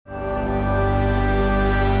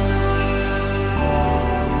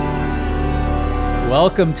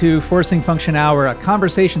Welcome to Forcing Function Hour, a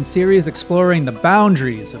conversation series exploring the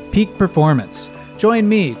boundaries of peak performance. Join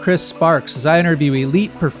me, Chris Sparks, as I interview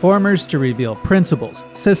elite performers to reveal principles,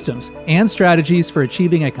 systems, and strategies for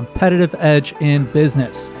achieving a competitive edge in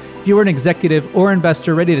business. If you are an executive or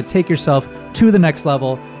investor ready to take yourself to the next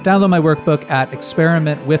level, download my workbook at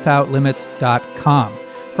experimentwithoutlimits.com.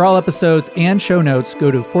 For all episodes and show notes, go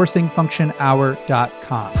to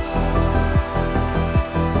forcingfunctionhour.com.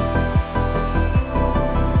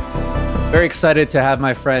 Very excited to have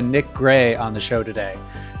my friend Nick Gray on the show today.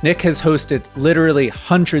 Nick has hosted literally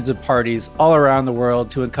hundreds of parties all around the world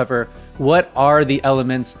to uncover what are the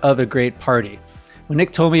elements of a great party. When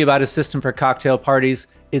Nick told me about his system for cocktail parties,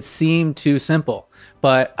 it seemed too simple,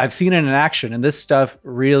 but I've seen it in action and this stuff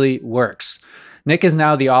really works. Nick is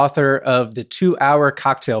now the author of The 2-Hour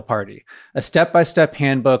Cocktail Party, a step-by-step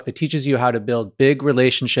handbook that teaches you how to build big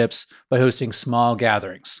relationships by hosting small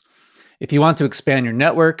gatherings. If you want to expand your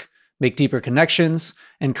network, make deeper connections,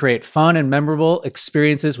 and create fun and memorable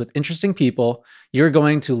experiences with interesting people, you're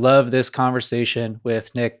going to love this conversation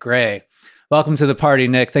with Nick Gray. Welcome to the party,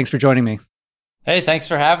 Nick. Thanks for joining me. Hey, thanks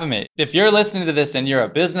for having me. If you're listening to this and you're a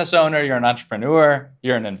business owner, you're an entrepreneur,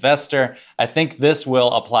 you're an investor, I think this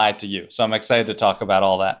will apply to you. So I'm excited to talk about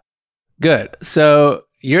all that. Good. So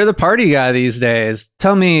you're the party guy these days.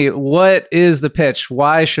 Tell me, what is the pitch?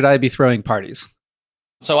 Why should I be throwing parties?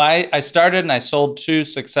 So I started and I sold 2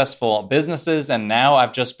 successful businesses, and now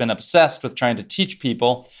I've just been obsessed with trying to teach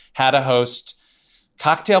people how to host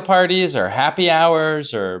cocktail parties or happy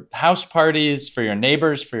hours or house parties for your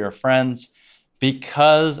neighbors, for your friends,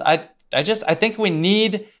 because I think we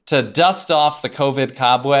need to dust off the COVID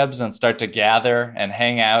cobwebs and start to gather and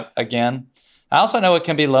hang out again. I also know it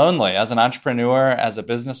can be lonely as an entrepreneur, as a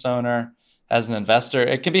business owner, as an investor.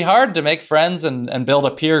 It can be hard to make friends and build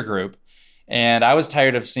a peer group. And I was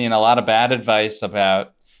tired of seeing a lot of bad advice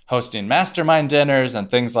about hosting mastermind dinners and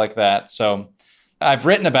things like that. So I've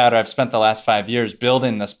written about it. I've spent the last 5 years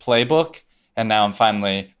building this playbook, and now I'm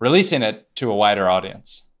finally releasing it to a wider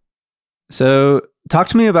audience. So talk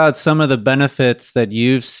to me about some of the benefits that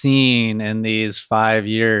you've seen in these 5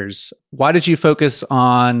 years. Why did you focus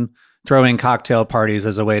on throwing cocktail parties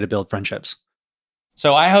as a way to build friendships?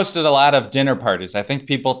 So I hosted a lot of dinner parties. I think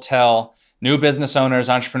people tell new business owners,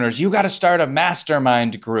 entrepreneurs, you got to start a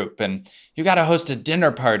mastermind group and you got to host a dinner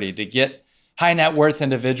party to get high net worth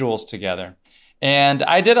individuals together. And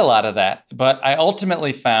I did a lot of that, but I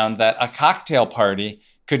ultimately found that a cocktail party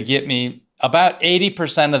could get me about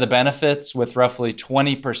 80% of the benefits with roughly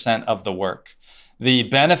 20% of the work. The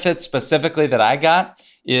benefit specifically that I got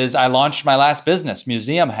is I launched my last business,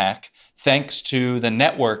 Museum Hack, thanks to the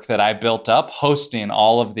network that I built up hosting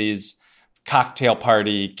all of these cocktail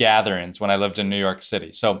party gatherings when I lived in New York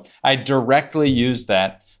City. So I directly used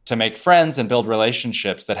that to make friends and build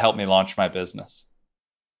relationships that helped me launch my business.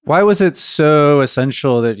 Why was it so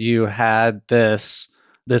essential that you had this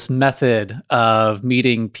method of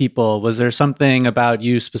meeting people? Was there something about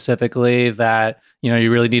you specifically that,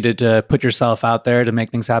 you really needed to put yourself out there to make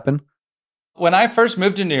things happen? When I first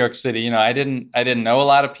moved to New York City, I didn't know a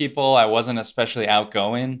lot of people. I wasn't especially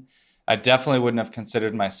outgoing. I definitely wouldn't have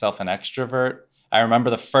considered myself an extrovert. I remember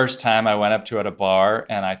the first time I went up to at a bar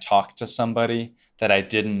and I talked to somebody that I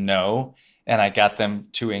didn't know and I got them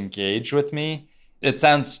to engage with me. It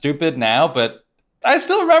sounds stupid now, but I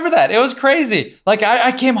still remember that. It was crazy. Like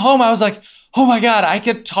I came home, I was like, oh my God, I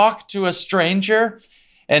could talk to a stranger.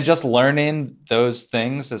 And just learning those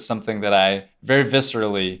things is something that I very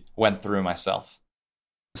viscerally went through myself.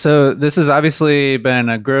 So this has obviously been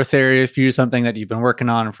a growth area for you, something that you've been working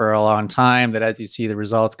on for a long time, that as you see the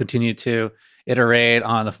results, continue to iterate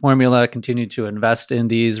on the formula, continue to invest in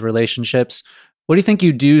these relationships. What do you think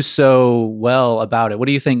you do so well about it? What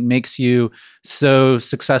do you think makes you so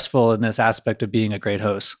successful in this aspect of being a great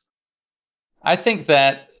host? I think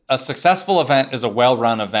that a successful event is a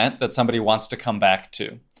well-run event that somebody wants to come back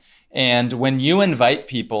to. And when you invite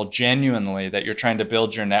people genuinely that you're trying to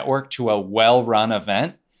build your network to a well-run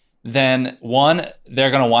event, then 1,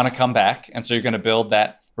 they're going to want to come back. And so you're going to build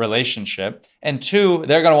that relationship. And 2,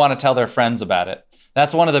 they're going to want to tell their friends about it.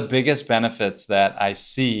 That's one of the biggest benefits that I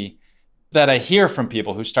see, that I hear from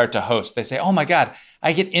people who start to host. They say, oh my God,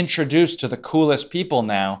 I get introduced to the coolest people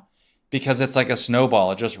now because it's like a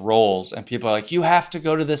snowball. It just rolls. And people are like, you have to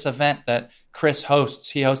go to this event that Chris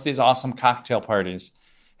hosts. He hosts these awesome cocktail parties.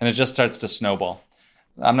 And it just starts to snowball.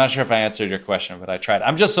 I'm not sure if I answered your question, but I tried.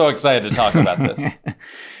 I'm just so excited to talk about this.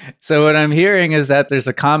 So what I'm hearing is that there's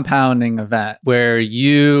a compounding event where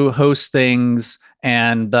you host things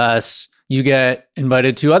and thus you get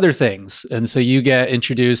invited to other things. And so you get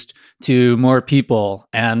introduced to more people.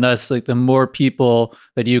 And thus, like the more people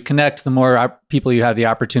that you connect, the more people you have the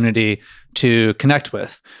opportunity to connect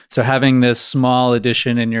with. So having this small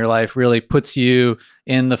addition in your life really puts you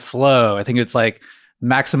in the flow. I think it's like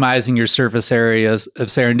maximizing your surface areas of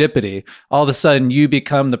serendipity. All of a sudden, you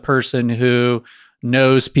become the person who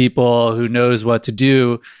knows people, who knows what to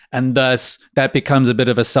do. And thus, that becomes a bit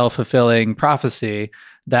of a self-fulfilling prophecy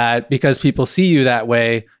that because people see you that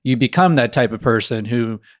way, you become that type of person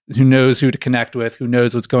who knows who to connect with, who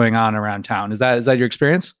knows what's going on around town. Is that your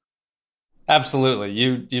experience? Absolutely.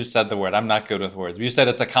 You said the word. I'm not good with words. You said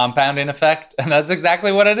it's a compounding effect, and that's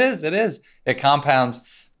exactly what it is. It is. It compounds.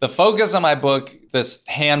 The focus of my book, this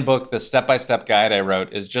handbook, this step-by-step guide I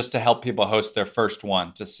wrote, is just to help people host their first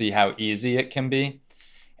one to see how easy it can be.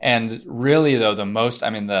 And really, though,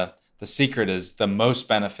 the secret is the most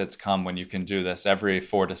benefits come when you can do this every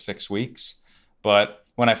 4 to 6 weeks. But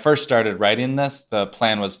when I first started writing this, the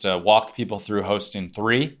plan was to walk people through hosting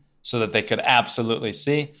 3 so that they could absolutely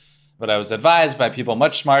see. But I was advised by people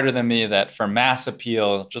much smarter than me that for mass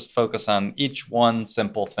appeal, just focus on each one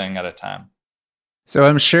simple thing at a time. So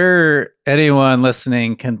I'm sure anyone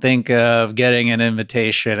listening can think of getting an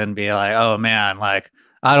invitation and be like, oh man, like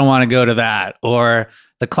I don't want to go to that. Or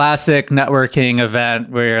the classic networking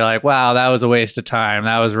event where you're like, wow, that was a waste of time.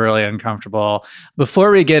 That was really uncomfortable.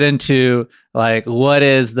 Before we get into like, what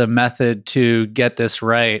is the method to get this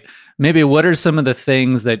right? Maybe what are some of the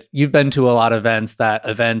things that you've been to a lot of events that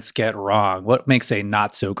events get wrong? What makes a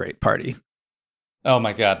not so great party? Oh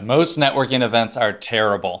my God. Most networking events are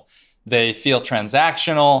terrible. They feel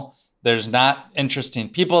transactional. There's not interesting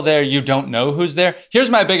people there. You don't know who's there. Here's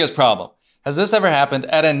my biggest problem. Has this ever happened?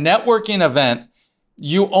 At a networking event,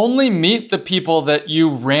 you only meet the people that you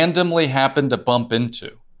randomly happen to bump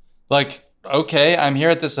into. Like, okay, I'm here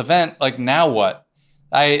at this event. Like, now what?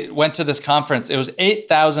 I went to this conference. It was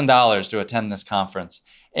 $8,000 to attend this conference.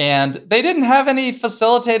 And they didn't have any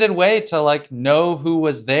facilitated way to like know who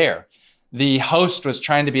was there. The host was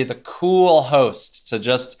trying to be the cool host to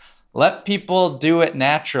just let people do it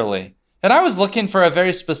naturally. And I was looking for a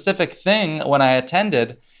very specific thing when I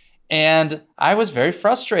attended, and I was very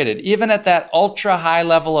frustrated, even at that ultra high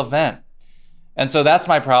level event. And so that's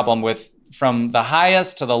my problem with from the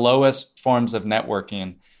highest to the lowest forms of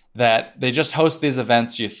networking, that they just host these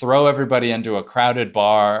events. You throw everybody into a crowded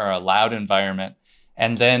bar or a loud environment,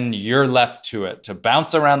 and then you're left to it, to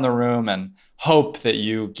bounce around the room and hope that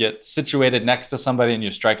you get situated next to somebody and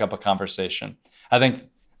you strike up a conversation. I think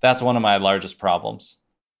that's one of my largest problems.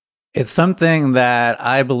 It's something that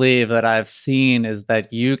I believe that I've seen is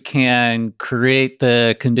that you can create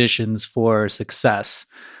the conditions for success.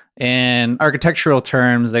 In architectural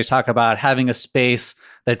terms, they talk about having a space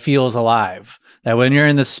that feels alive, that when you're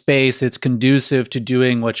in the space, it's conducive to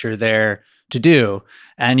doing what you're there to do.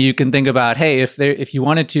 And you can think about, hey, if you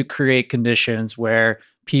wanted to create conditions where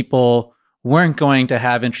people weren't going to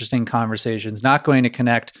have interesting conversations, not going to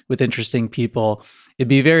connect with interesting people, it'd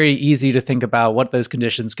be very easy to think about what those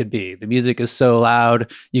conditions could be. The music is so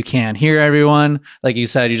loud, you can't hear everyone. Like you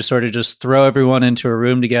said, you just sort of just throw everyone into a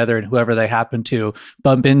room together, and whoever they happen to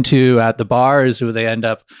bump into at the bar is who they end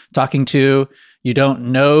up talking to. You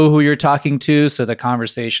don't know who you're talking to, so the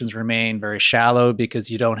conversations remain very shallow because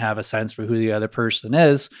you don't have a sense for who the other person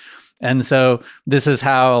is. And so this is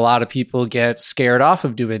how a lot of people get scared off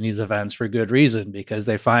of doing these events for good reason, because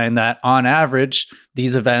they find that on average,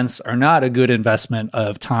 these events are not a good investment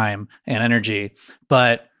of time and energy.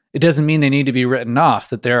 But it doesn't mean they need to be written off,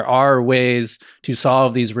 that there are ways to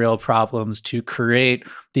solve these real problems, to create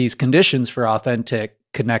these conditions for authentic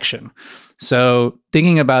connection. So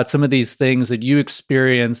thinking about some of these things that you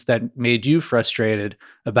experienced that made you frustrated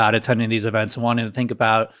about attending these events and wanting to think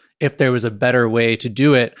about if there was a better way to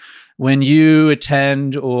do it, when you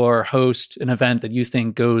attend or host an event that you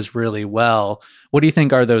think goes really well, what do you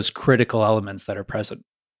think are those critical elements that are present?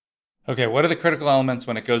 Okay, what are the critical elements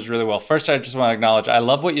when it goes really well? First, I just want to acknowledge, I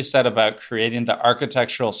love what you said about creating the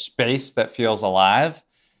architectural space that feels alive.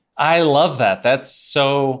 I love that. That's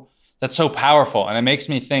so powerful. And it makes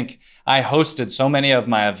me think, I hosted so many of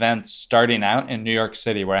my events starting out in New York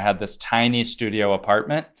City, where I had this tiny studio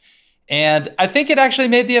apartment. And I think it actually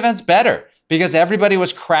made the events better because everybody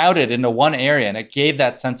was crowded into one area and it gave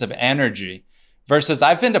that sense of energy. Versus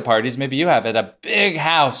I've been to parties, maybe you have, at a big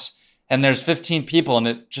house and there's 15 people and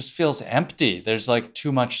it just feels empty. There's like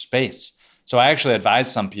too much space. So I actually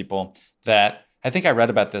advise some people that, I think I read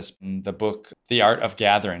about this in the book, The Art of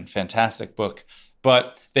Gathering, fantastic book.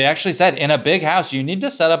 But they actually said in a big house, you need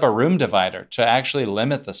to set up a room divider to actually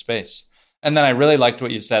limit the space. And then I really liked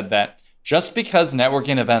what you said, that just because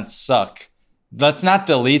networking events suck, let's not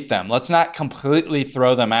delete them. Let's not completely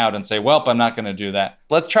throw them out and say, well, I'm not going to do that.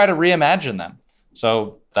 Let's try to reimagine them.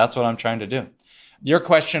 So that's what I'm trying to do. Your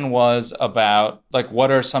question was about like,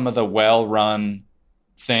 what are some of the well-run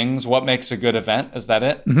things? What makes a good event? Is that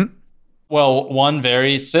it? Mm-hmm. Well, one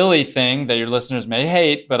very silly thing that your listeners may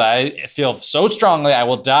hate, but I feel so strongly I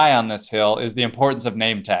will die on this hill, is the importance of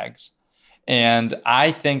name tags. And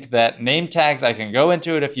I think that name tags, I can go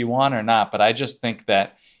into it if you want or not, but I just think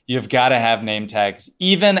that you've got to have name tags.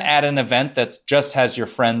 Even at an event that just has your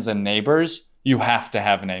friends and neighbors, you have to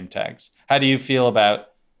have name tags. How do you feel about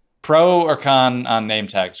pro or con on name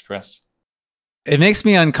tags, Chris? It makes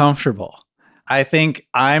me uncomfortable. I think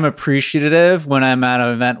I'm appreciative when I'm at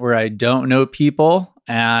an event where I don't know people,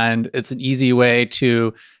 and it's an easy way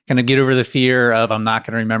to kind of get over the fear of I'm not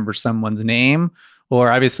going to remember someone's name, or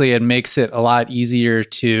obviously it makes it a lot easier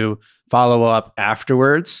to follow up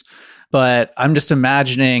afterwards. But I'm just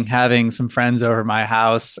imagining having some friends over my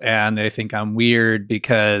house and they think I'm weird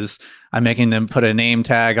because I'm making them put a name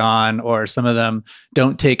tag on, or some of them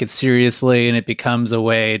don't take it seriously and it becomes a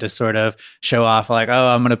way to sort of show off like, oh,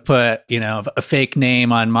 I'm going to put, a fake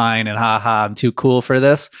name on mine and haha, I'm too cool for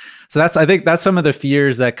this. So I think that's some of the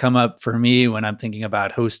fears that come up for me when I'm thinking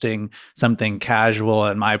about hosting something casual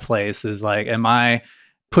at my place is like, am I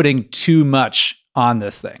putting too much on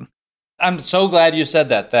this thing? I'm so glad you said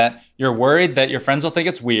that you're worried that your friends will think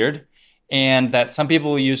it's weird, and that some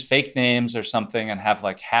people will use fake names or something and have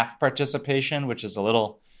like half participation, which is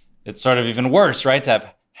it's sort of even worse, right?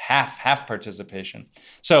 To have half participation.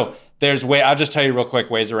 So I'll just tell you real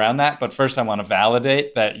quick ways around that. But first I want to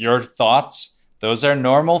validate that your thoughts, those are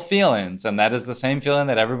normal feelings. And that is the same feeling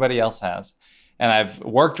that everybody else has. And I've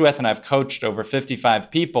worked with and I've coached over 55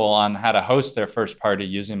 people on how to host their first party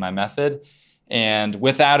using my method. And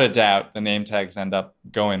without a doubt, the name tags end up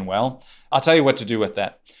going well. I'll tell you what to do with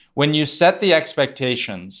that. When you set the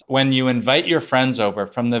expectations, when you invite your friends over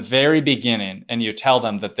from the very beginning and you tell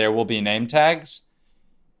them that there will be name tags,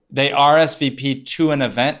 they RSVP to an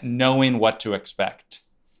event knowing what to expect.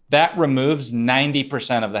 That removes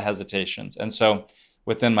 90% of the hesitations. And so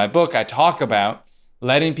within my book, I talk about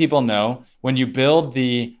letting people know when you build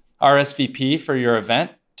the RSVP for your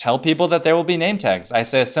event, tell people that there will be name tags. I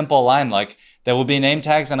say a simple line like, there will be name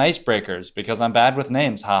tags and icebreakers because I'm bad with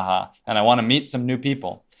names, haha, and I want to meet some new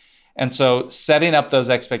people. And so setting up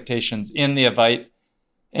those expectations in the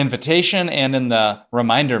invitation and in the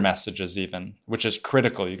reminder messages even, which is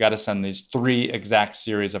critical. You got to send these 3 exact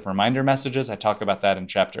series of reminder messages. I talk about that in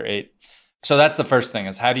chapter 8. So that's the first thing,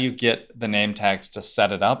 is how do you get the name tags to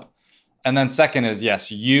set it up? And then second is,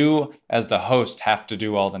 yes, you as the host have to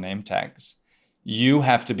do all the name tags. You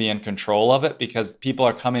have to be in control of it because people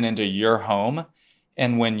are coming into your home.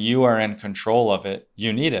 And when you are in control of it,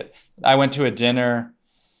 you need it. I went to a dinner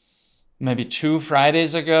maybe 2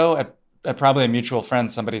 Fridays ago at probably a mutual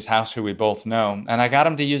friend, somebody's house who we both know. And I got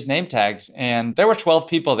him to use name tags. And there were 12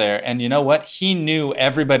 people there. And you know what? He knew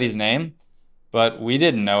everybody's name, but we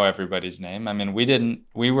didn't know everybody's name. I mean,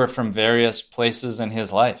 we were from various places in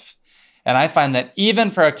his life. And I find that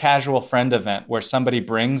even for a casual friend event where somebody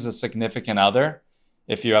brings a significant other,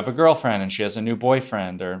 if you have a girlfriend and she has a new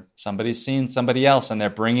boyfriend, or somebody's seen somebody else and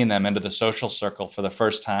they're bringing them into the social circle for the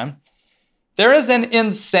first time, there is an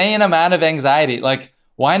insane amount of anxiety. Like,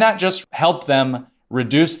 why not just help them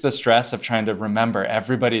reduce the stress of trying to remember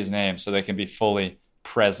everybody's name so they can be fully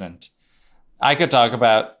present? I could talk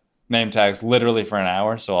about name tags literally for an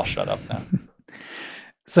hour, so I'll shut up now.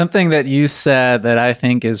 Something that you said that I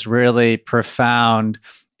think is really profound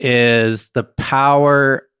is the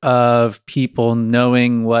power of people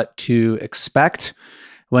knowing what to expect.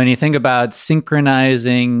 When you think about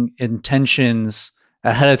synchronizing intentions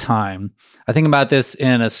ahead of time, I think about this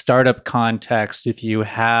in a startup context. If you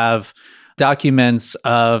have documents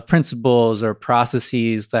of principles or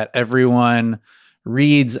processes that everyone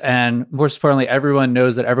reads, and more importantly, everyone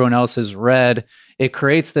knows that everyone else has read, it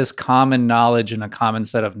creates this common knowledge and a common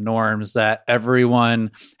set of norms that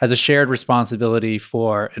everyone has a shared responsibility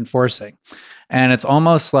for enforcing. And it's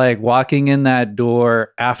almost like walking in that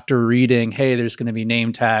door after reading, hey, there's going to be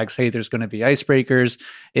name tags, hey, there's going to be icebreakers,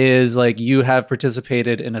 is like you have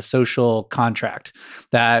participated in a social contract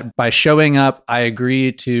that by showing up, I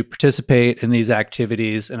agree to participate in these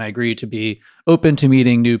activities and I agree to be open to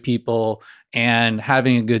meeting new people and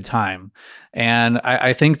having a good time. And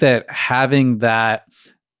I think that having that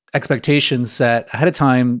expectation set ahead of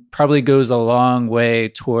time probably goes a long way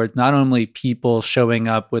towards not only people showing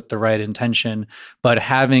up with the right intention, but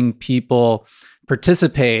having people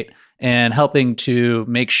participate and helping to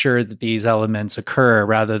make sure that these elements occur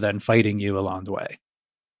rather than fighting you along the way.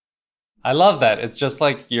 I love that. It's just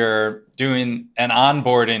like you're doing an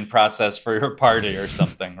onboarding process for your party or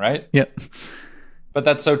something, right? Yep. But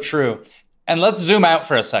that's so true. And let's zoom out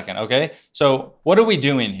for a second, okay? So what are we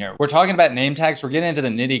doing here? We're talking about name tags. We're getting into the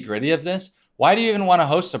nitty gritty of this. Why do you even want to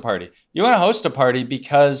host a party? You want to host a party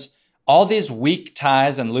because all these weak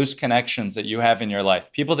ties and loose connections that you have in your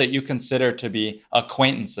life, people that you consider to be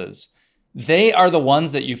acquaintances, they are the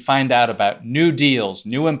ones that you find out about new deals,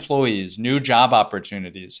 new employees, new job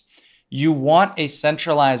opportunities. You want a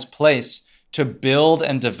centralized place to build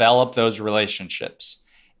and develop those relationships.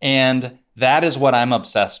 And that is what I'm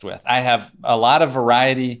obsessed with. I have a lot of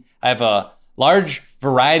variety. I have a large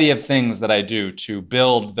variety of things that I do to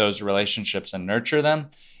build those relationships and nurture them.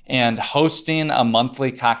 And hosting a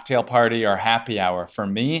monthly cocktail party or happy hour for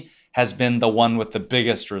me has been the one with the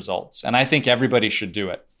biggest results. And I think everybody should do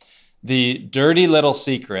it. The dirty little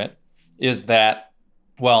secret is that,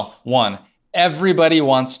 well, one, everybody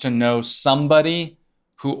wants to know somebody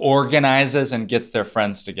who organizes and gets their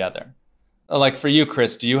friends together. Like for you,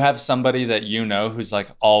 Chris, do you have somebody that you know who's like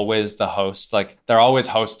always the host? Like they're always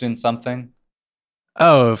hosting something?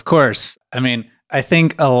 Oh, of course. I mean, I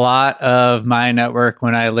think a lot of my network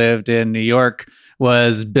when I lived in New York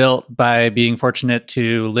was built by being fortunate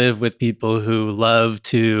to live with people who love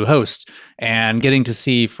to host and getting to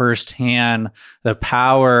see firsthand the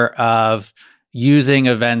power of using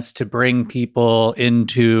events to bring people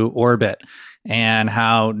into orbit, and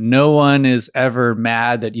how no one is ever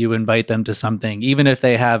mad that you invite them to something, even if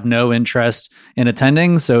they have no interest in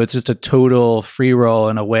attending. So it's just a total free roll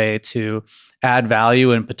in a way to add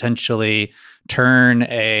value and potentially turn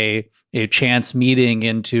a chance meeting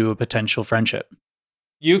into a potential friendship.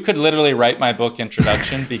 You could literally write my book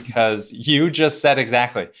introduction because you just said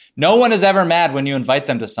exactly. No one is ever mad when you invite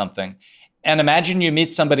them to something. And imagine you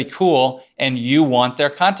meet somebody cool and you want their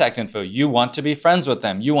contact info. You want to be friends with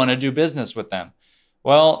them. You want to do business with them.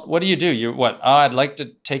 Well, what do? Oh, I'd like to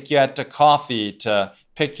take you out to coffee to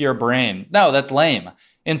pick your brain. No, that's lame.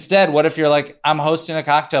 Instead, what if you're like, I'm hosting a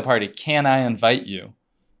cocktail party. Can I invite you?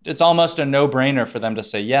 It's almost a no-brainer for them to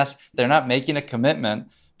say yes. They're not making a commitment,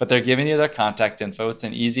 but they're giving you their contact info. It's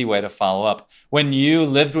an easy way to follow up. When you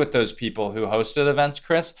lived with those people who hosted events,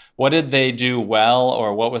 Chris, what did they do well,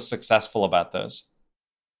 or what was successful about those?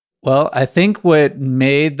 Well, I think what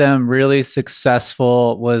made them really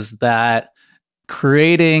successful was that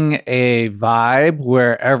creating a vibe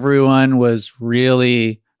where everyone was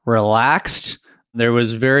really relaxed. There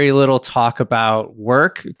was very little talk about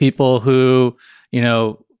work. People who,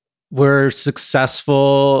 were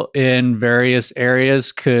successful in various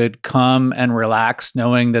areas could come and relax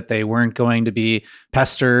knowing that they weren't going to be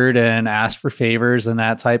pestered and asked for favors and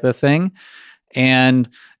that type of thing. And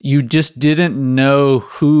you just didn't know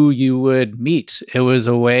who you would meet. It was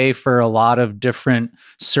a way for a lot of different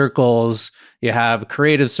circles. You have a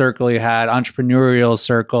creative circle, you had entrepreneurial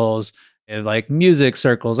circles, like music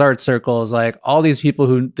circles, art circles, like all these people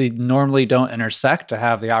who they normally don't intersect to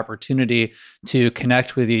have the opportunity to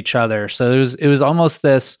connect with each other. So it was almost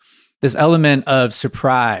this element of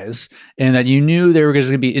surprise, and that you knew there were going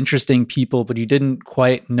to be interesting people, but you didn't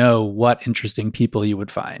quite know what interesting people you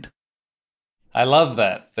would find. I love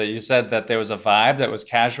that you said that there was a vibe that was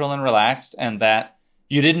casual and relaxed, and that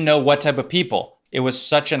you didn't know what type of people. It was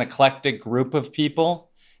such an eclectic group of people.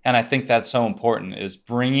 And I think that's so important, is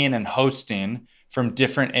bringing and hosting from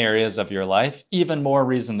different areas of your life. Even more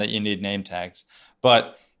reason that you need name tags.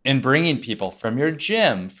 But in bringing people from your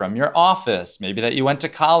gym, from your office, maybe that you went to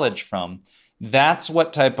college from, that's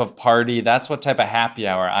what type of party, that's what type of happy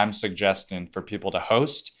hour I'm suggesting for people to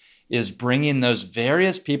host, is bringing those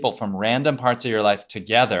various people from random parts of your life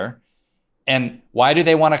together. And why do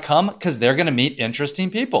they want to come? Because they're going to meet interesting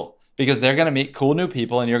people, because they're going to meet cool new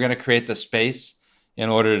people, and you're going to create the space in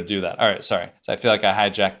order to do that. All right, sorry. So I feel like I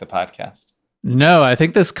hijacked the podcast. No, I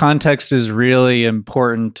think this context is really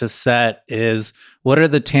important to set, is what are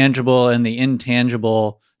the tangible and the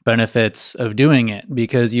intangible benefits of doing it?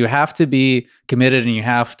 Because you have to be committed and you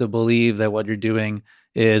have to believe that what you're doing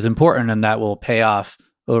is important and that will pay off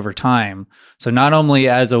over time. So not only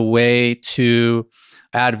as a way to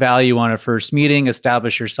add value on a first meeting,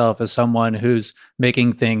 establish yourself as someone who's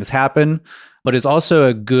making things happen, but it's also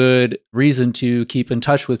a good reason to keep in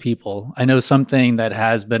touch with people. I know something that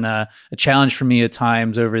has been a challenge for me at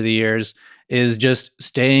times over the years is just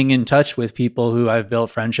staying in touch with people who I've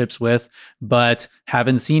built friendships with, but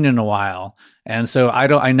haven't seen in a while. And so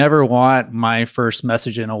I never want my first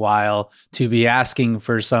message in a while to be asking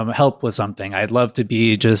for some help with something. I'd love to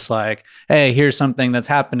be just like, hey, here's something that's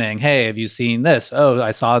happening. Hey, have you seen this? Oh,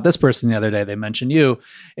 I saw this person the other day. They mentioned you.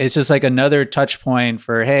 It's just like another touch point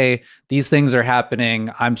for, hey, these things are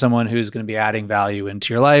happening. I'm someone who's going to be adding value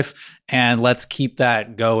into your life, and let's keep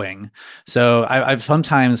that going. So I've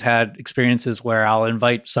sometimes had experiences where I'll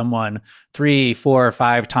invite someone 3, 4,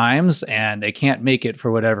 5 times and they can't make it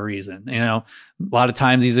for whatever reason. A lot of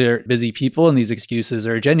times these are busy people and these excuses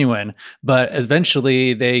are genuine, but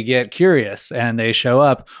eventually they get curious and they show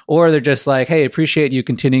up, or they're just like, hey, appreciate you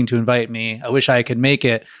continuing to invite me. I wish I could make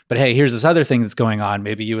it, but hey, here's this other thing that's going on.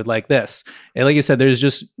 Maybe you would like this. And like you said, there's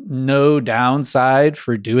just no downside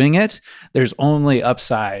for doing it. There's only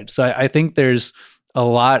upside. So I think there's a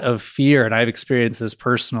lot of fear, and I've experienced this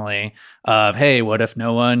personally, of, hey, what if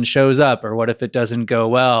no one shows up? Or what if it doesn't go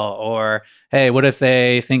well? Or, hey, what if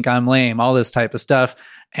they think I'm lame? All this type of stuff.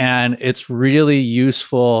 And it's really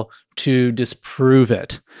useful to disprove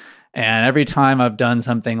it. And every time I've done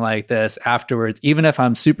something like this afterwards, even if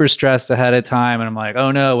I'm super stressed ahead of time and I'm like,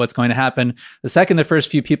 oh no, what's going to happen? The second the first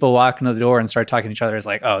few people walk into the door and start talking to each other, is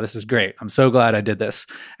like, oh, this is great. I'm so glad I did this.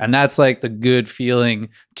 And that's like the good feeling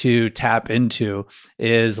to tap into,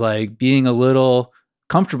 is like being a little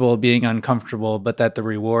comfortable being uncomfortable, but that the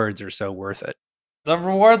rewards are so worth it. The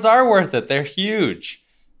rewards are worth it. They're huge.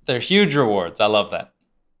 They're huge rewards. I love that.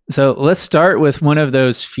 So let's start with one of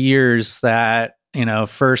those fears that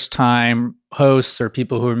first time hosts or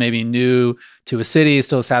people who are maybe new to a city,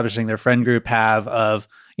 still establishing their friend group, have of,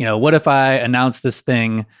 what if I announce this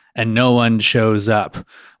thing and no one shows up?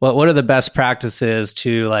 Well, what are the best practices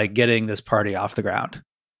to like getting this party off the ground?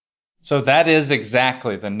 So that is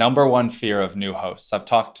exactly the number one fear of new hosts. I've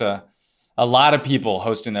talked to a lot of people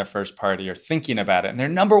hosting their first party or thinking about it. And their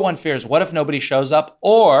number one fear is, what if nobody shows up?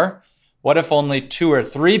 Or what if only 2 or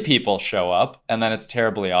 3 people show up and then it's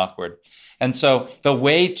terribly awkward? And so the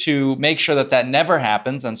way to make sure that that never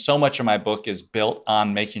happens, and so much of my book is built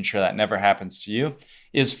on making sure that never happens to you,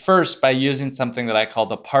 is first by using something that I call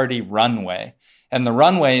the party runway. And the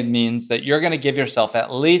runway means that you're going to give yourself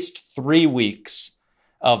at least 3 weeks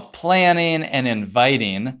of planning and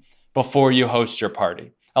inviting before you host your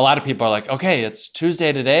party. A lot of people are like, okay, it's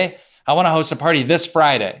Tuesday today. I want to host a party this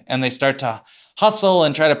Friday. And they start to hustle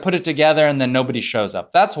and try to put it together, and then nobody shows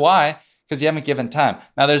up. That's why, because you haven't given time.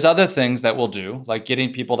 Now, there's other things that we'll do, like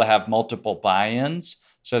getting people to have multiple buy-ins,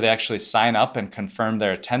 so they actually sign up and confirm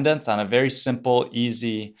their attendance on a very simple,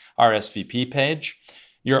 easy RSVP page.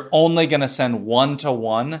 You're only going to send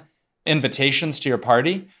 1-to-1 invitations to your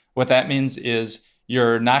party. What that means is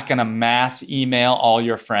you're not going to mass email all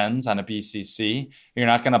your friends on a BCC. You're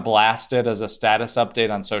not going to blast it as a status update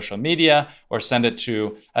on social media or send it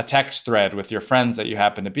to a text thread with your friends that you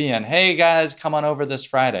happen to be in. Hey guys, come on over this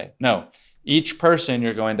Friday. No, each person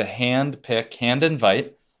you're going to hand pick, hand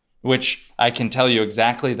invite, which I can tell you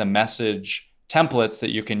exactly the message templates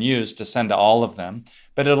that you can use to send to all of them.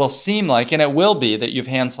 But it'll seem like, and it will be, that you've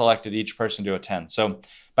hand selected each person to attend. So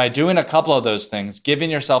by doing a couple of those things, giving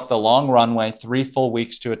yourself the long runway, 3 full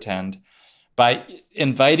weeks to attend, by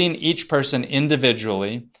inviting each person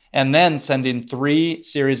individually, and then sending 3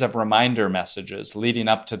 series of reminder messages leading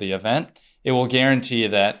up to the event, it will guarantee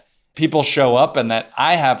that people show up, and that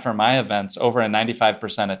I have for my events over a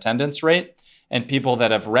 95% attendance rate, and people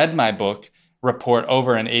that have read my book report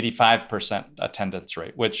over an 85% attendance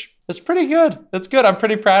rate, which is pretty good. That's good. I'm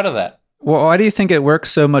pretty proud of that. Well, why do you think it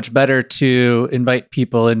works so much better to invite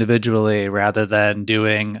people individually rather than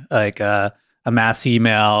doing like a mass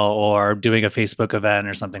email or doing a Facebook event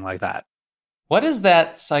or something like that? What is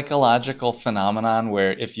that psychological phenomenon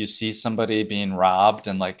where if you see somebody being robbed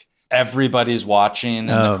and like everybody's watching in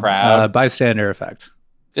the crowd? Bystander effect.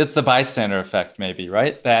 It's the bystander effect, maybe,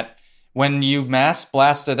 right? That when you mass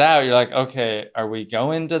blast it out, you're like, okay, are we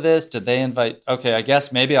going to this? Did they invite? Okay, I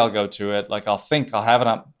guess maybe I'll go to it. Like I'll think I'll have it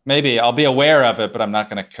on, maybe I'll be aware of it, but I'm not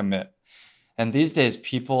going to commit. And these days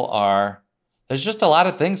there's just a lot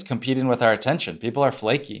of things competing with our attention. People are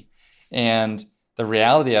flaky. And the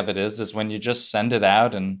reality of it is when you just send it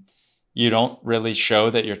out and you don't really show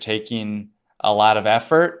that you're taking a lot of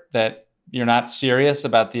effort, that you're not serious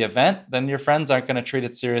about the event, then your friends aren't going to treat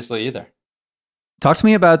it seriously either. Talk to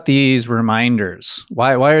me about these reminders.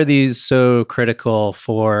 Why are these so critical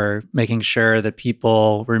for making sure that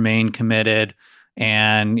people remain committed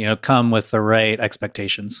and come with the right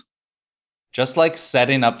expectations? Just like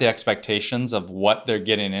setting up the expectations of what they're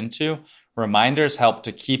getting into, reminders help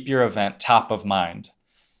to keep your event top of mind.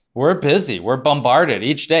 We're busy. We're bombarded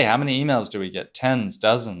each day. How many emails do we get? Tens,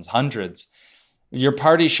 dozens, hundreds. Your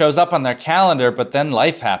party shows up on their calendar, but then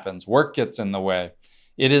life happens. Work gets in the way.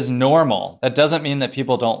 It is normal. That doesn't mean that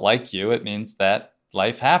people don't like you. It means that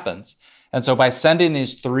life happens. And so by sending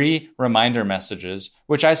these 3 reminder messages,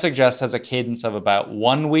 which I suggest has a cadence of about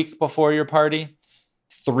 1 week before your party,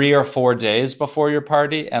 3 or 4 days before your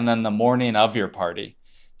party, and then the morning of your party,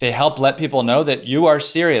 they help let people know that you are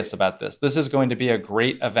serious about this. This is going to be a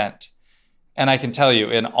great event. And I can tell you,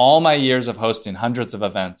 in all my years of hosting hundreds of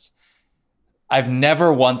events, I've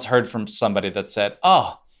never once heard from somebody that said,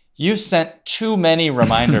 "Oh, you sent too many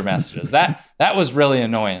reminder messages. That was really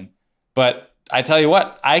annoying." But I tell you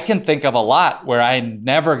what, I can think of a lot where I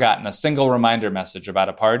never gotten a single reminder message about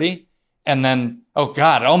a party. And then,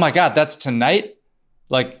 oh my God, that's tonight?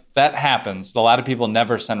 Like, that happens. A lot of people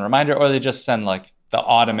never send reminder, or they just send like the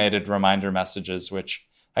automated reminder messages, which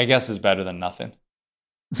I guess is better than nothing.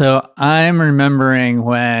 So I'm remembering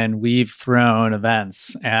when we've thrown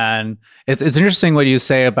events, and it's interesting what you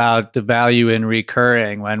say about the value in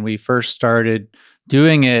recurring. When we first started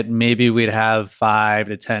doing it, maybe we'd have 5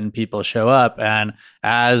 to 10 people show up. And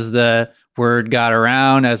as the word got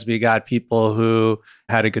around, as we got people who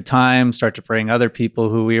had a good time start to bring other people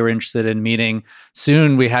who we were interested in meeting,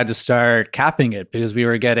 soon we had to start capping it because we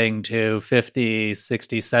were getting to 50,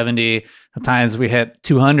 60, 70. Sometimes we hit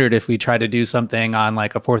 200 if we tried to do something on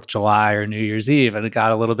like a 4th of July or New Year's Eve, and it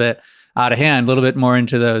got a little bit out of hand, a little bit more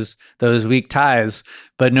into those weak ties.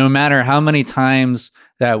 But no matter how many times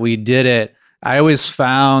that we did it, I always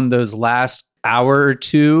found those last hour or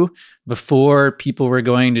 2 before people were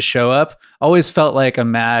going to show up always felt like a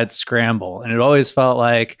mad scramble. And it always felt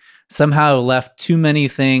like somehow left too many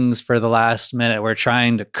things for the last minute. We're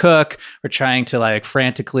trying to cook. We're trying to like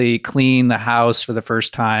frantically clean the house for the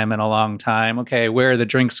first time in a long time. Okay, where are the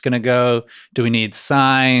drinks going to go? Do we need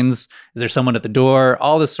signs? Is there someone at the door?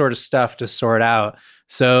 All this sort of stuff to sort out.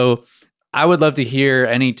 So I would love to hear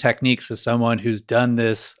any techniques as someone who's done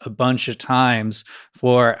this a bunch of times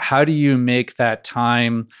for how do you make that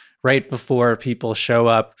time right before people show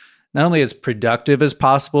up not only as productive as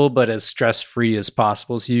possible, but as stress-free as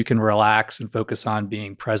possible so you can relax and focus on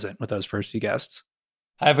being present with those first few guests.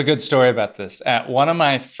 I have a good story about this. At one of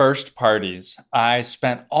my first parties, I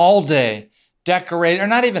spent all day decorating, or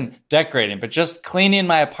not even decorating, but just cleaning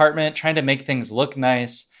my apartment, trying to make things look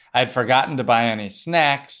nice. I had forgotten to buy any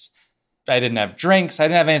snacks. I didn't have drinks. I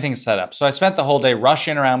didn't have anything set up. So I spent the whole day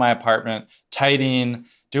rushing around my apartment, tidying,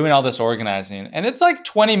 doing all this organizing. And it's like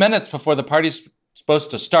 20 minutes before the party's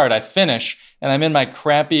supposed to start. I finish and I'm in my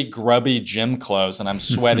crappy, grubby gym clothes and I'm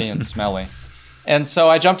sweaty and smelly. And so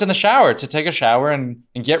I jumped in the shower to take a shower and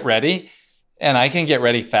get ready. And I can get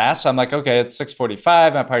ready fast. So I'm like, okay, it's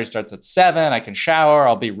 6:45. My party starts at 7. I can shower.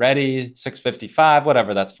 I'll be ready. 6:55,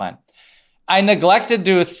 whatever, that's fine. I neglected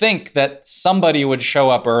to think that somebody would show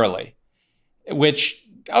up early, which,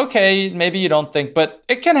 okay, maybe you don't think, but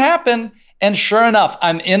it can happen. And sure enough,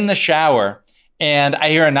 I'm in the shower and I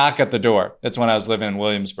hear a knock at the door. That's when I was living in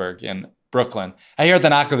Williamsburg in Brooklyn. I hear the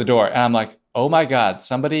knock at the door and I'm like, oh my God,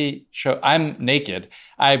 I'm naked.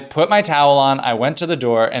 I put my towel on, I went to the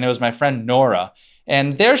door, and it was my friend Nora.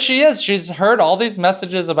 And there she is. She's heard all these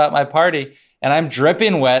messages about my party and I'm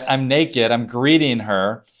dripping wet, I'm naked, I'm greeting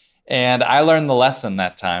her. And I learned the lesson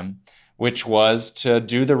that time, which was to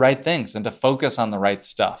do the right things and to focus on the right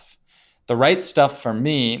stuff. The right stuff for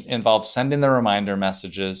me involves sending the reminder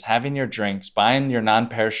messages, having your drinks, buying your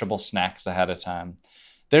non-perishable snacks ahead of time.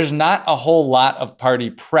 There's not a whole lot of party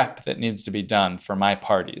prep that needs to be done for my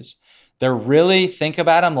parties. They're really, think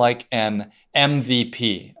about them like an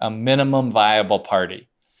MVP, a minimum viable party.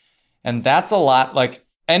 And that's a lot. Like,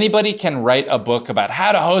 anybody can write a book about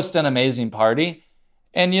how to host an amazing party.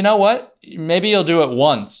 And you know what? Maybe you'll do it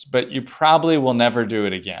once, but you probably will never do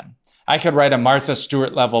it again. I could write a Martha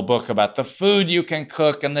Stewart level book about the food you can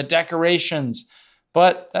cook and the decorations,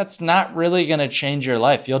 but that's not really going to change your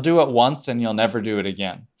life. You'll do it once and you'll never do it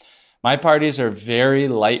again. My parties are very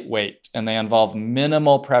lightweight and they involve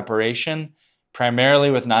minimal preparation,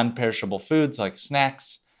 primarily with non-perishable foods like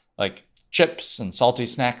snacks, like chips and salty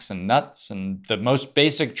snacks and nuts and the most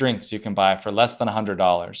basic drinks you can buy for less than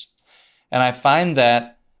 $100. And I find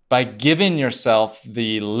that by giving yourself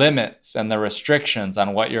the limits and the restrictions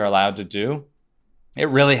on what you're allowed to do, it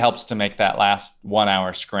really helps to make that last 1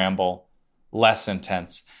 hour scramble less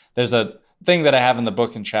intense. There's a thing that I have in the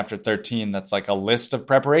book in chapter 13 that's like a list of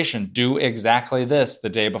preparation. Do exactly this the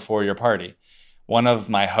day before your party. One of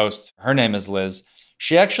my hosts, her name is Liz,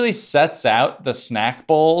 she actually sets out the snack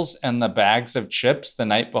bowls and the bags of chips the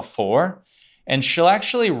night before, and she'll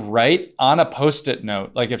actually write on a Post-it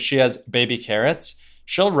note, like if she has baby carrots,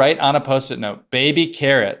 she'll write on a Post-it note, baby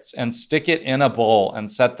carrots, and stick it in a bowl and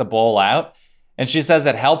set the bowl out. And she says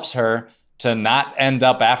it helps her to not end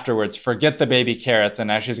up afterwards, forget the baby carrots, and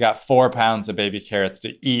now she's got 4 pounds of baby carrots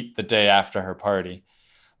to eat the day after her party.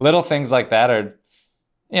 Little things like that are,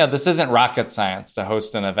 this isn't rocket science to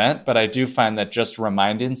host an event, but I do find that just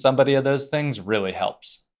reminding somebody of those things really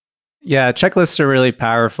helps. Yeah, checklists are really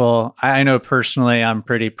powerful. I know personally I'm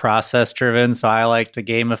pretty process driven, so I like to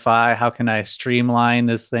gamify. How can I streamline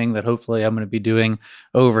this thing that hopefully I'm going to be doing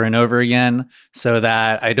over and over again so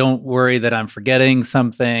that I don't worry that I'm forgetting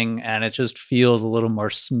something and it just feels a little more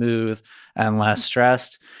smooth and less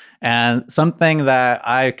stressed. And something that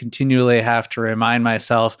I continually have to remind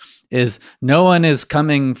myself is no one is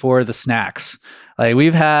coming for the snacks. Like,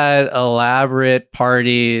 we've had elaborate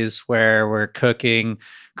parties where we're cooking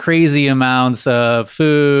crazy amounts of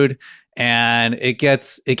food and it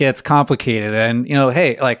gets complicated. And,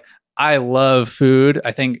 hey, like, I love food.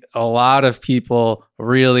 I think a lot of people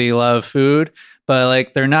really love food, but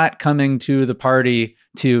like, they're not coming to the party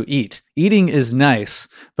to eat. Eating is nice,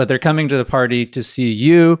 but they're coming to the party to see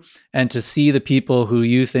you and to see the people who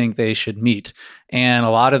you think they should meet. And a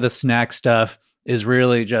lot of the snack stuff is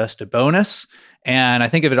really just a bonus. And I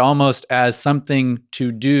think of it almost as something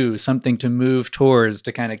to do, something to move towards,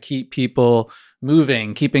 to kind of keep people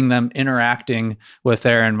moving, keeping them interacting with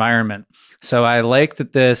their environment. So I like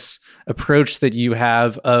that this approach that you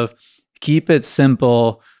have of keep it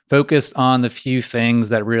simple, focused on the few things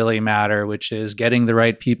that really matter, which is getting the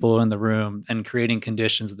right people in the room and creating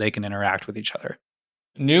conditions that they can interact with each other.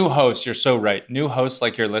 New hosts, you're so right. New hosts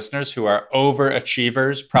like your listeners who are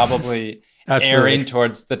overachievers, probably erring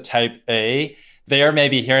towards the type A, they are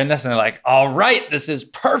maybe hearing this and they're like, all right, this is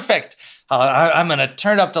perfect. I'm going to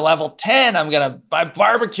turn up to level 10. I'm going to buy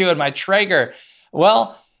barbecue and my Traeger.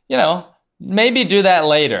 Well, maybe do that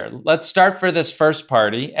later. Let's start for this first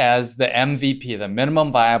party as the MVP, the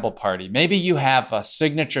minimum viable party. Maybe you have a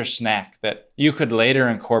signature snack that you could later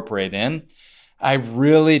incorporate in. I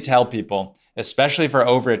really tell people, especially for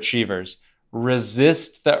overachievers,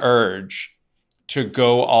 resist the urge to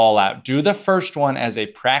go all out. Do the first one as a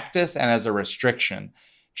practice and as a restriction.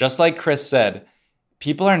 Just like Chris said,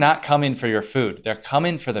 people are not coming for your food. They're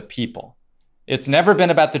coming for the people. It's never been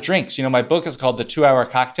about the drinks. My book is called The 2-Hour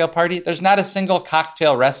Cocktail Party. There's not a single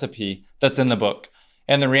cocktail recipe that's in the book.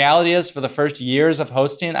 And the reality is, for the first years of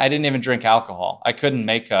hosting, I didn't even drink alcohol. I couldn't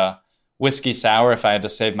make a whiskey sour if I had to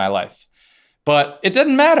save my life. But it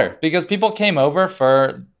didn't matter because people came over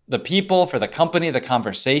for the people, for the company, the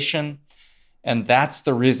conversation. And that's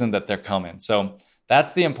the reason that they're coming. So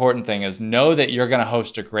that's the important thing, is know that you're going to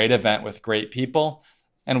host a great event with great people.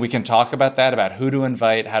 And we can talk about that, about who to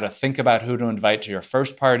invite, how to think about who to invite to your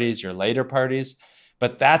first parties, your later parties.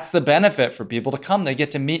 But that's the benefit for people to come. They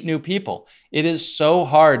get to meet new people. It is so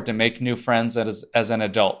hard to make new friends as an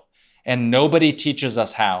adult. And nobody teaches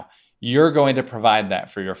us how. You're going to provide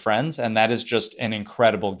that for your friends. And that is just an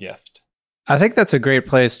incredible gift. I think that's a great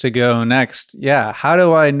place to go next. Yeah. How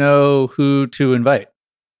do I know who to invite?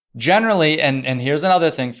 Generally, and here's another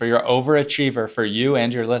thing for your overachiever, for you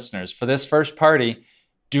and your listeners, for this first party,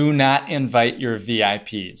 do not invite your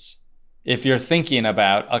VIPs. If you're thinking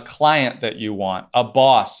about a client that you want, a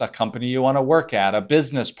boss, a company you want to work at, a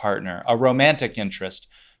business partner, a romantic interest,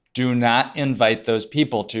 do not invite those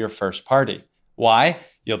people to your first party. Why?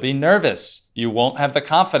 You'll be nervous. You won't have the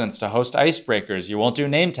confidence to host icebreakers. You won't do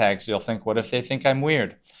name tags. You'll think, what if they think I'm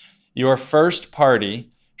weird? Your first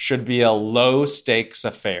party should be a low stakes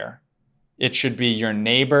affair. It should be your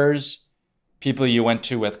neighbors, people you went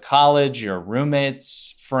to with college, your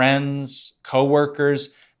roommates, friends, coworkers,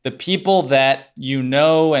 the people that you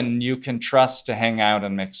know and you can trust to hang out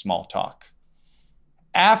and make small talk.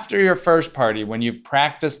 After your first party, when you've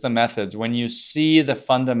practiced the methods, when you see the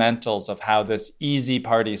fundamentals of how this easy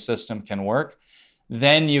party system can work,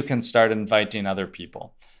 then you can start inviting other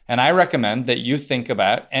people. And I recommend that you think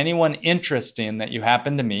about anyone interesting that you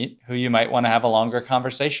happen to meet who you might want to have a longer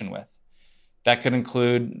conversation with. That could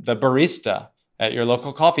include the barista at your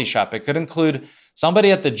local coffee shop. It could include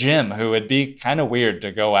somebody at the gym who would be kind of weird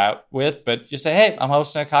to go out with, but you say, hey, I'm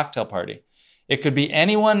hosting a cocktail party. It could be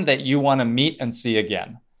anyone that you want to meet and see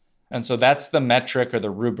again. And so that's the metric or the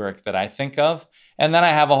rubric that I think of. And then I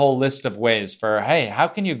have a whole list of ways for, hey, how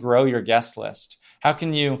can you grow your guest list? How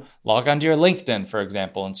can you log onto your LinkedIn, for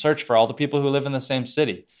example, and search for all the people who live in the same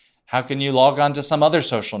city? How can you log on to some other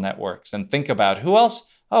social networks and think about who else?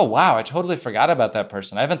 Oh, wow, I totally forgot about that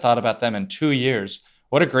person. I haven't thought about them in 2 years.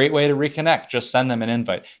 What a great way to reconnect. Just send them an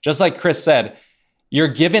invite. Just like Chris said, you're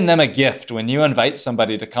giving them a gift. When you invite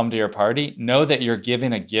somebody to come to your party, know that you're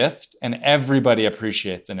giving a gift, and everybody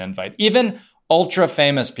appreciates an invite. Even ultra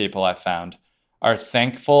famous people I've found are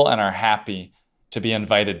thankful and are happy to be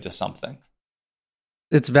invited to something.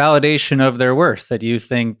 It's validation of their worth, that you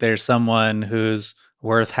think there's someone who's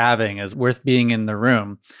worth having, is worth being in the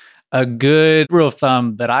room. A good rule of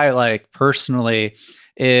thumb that I like personally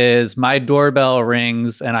is my doorbell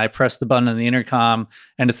rings and I press the button on the intercom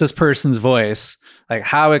and it's this person's voice. Like,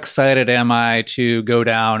 how excited am I to go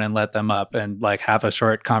down and let them up and like have a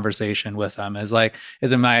short conversation with them?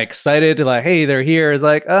 Am I excited to like, hey, they're here? Is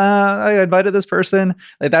like, I invited this person.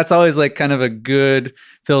 Like, that's always like kind of a good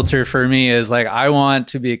filter for me, is like, I want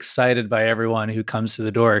to be excited by everyone who comes to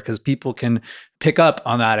the door, because people can pick up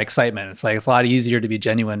on that excitement. It's like, it's a lot easier to be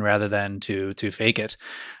genuine rather than to fake it.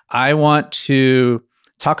 I want to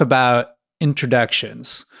talk about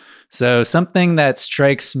introductions. So something that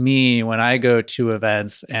strikes me when I go to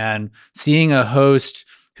events and seeing a host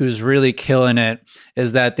who's really killing it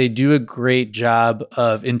is that they do a great job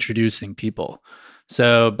of introducing people.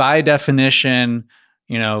 So by definition,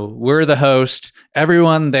 we're the host.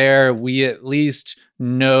 Everyone there, we at least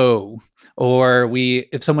know, or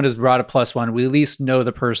if someone has brought a +1, we at least know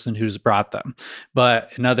the person who's brought them.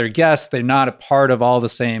 But another guest, they're not a part of all the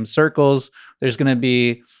same circles. There's going to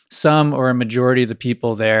be some or a majority of the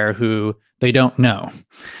people there who they don't know.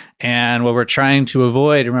 And what we're trying to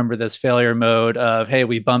avoid, remember this failure mode of, hey,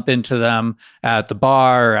 we bump into them at the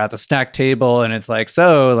bar or at the snack table. And it's like,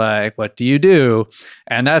 so like, what do you do?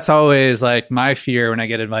 And that's always like my fear when I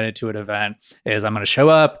get invited to an event is I'm going to show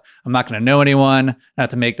up. I'm not going to know anyone,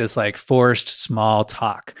 not to make this like forced small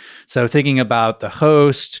talk. So thinking about the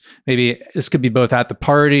host, maybe this could be both at the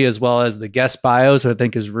party as well as the guest bios, I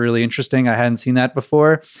think is really interesting. I hadn't seen that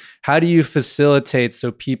before. How do you facilitate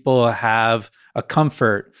so people have a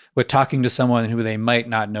comfort with talking to someone who they might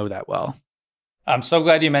not know that well? I'm so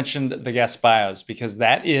glad you mentioned the guest bios, because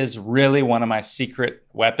that is really one of my secret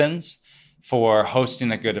weapons for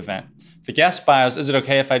hosting a good event. The guest bios, is it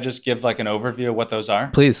okay if I just give like an overview of what those are?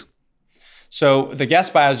 Please. So the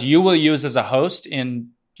guest bios you will use as a host in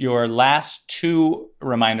your last 2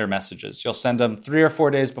 reminder messages. You'll send them 3 or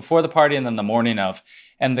 4 days before the party and then the morning of.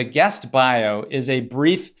 And the guest bio is a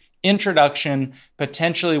brief introduction,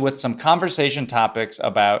 potentially with some conversation topics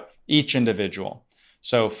about each individual.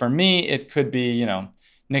 So for me, it could be,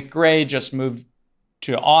 Nick Gray just moved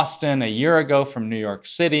to Austin a year ago from New York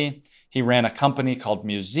City. He ran a company called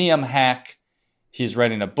Museum Hack. He's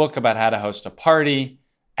writing a book about how to host a party.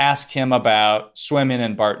 Ask him about swimming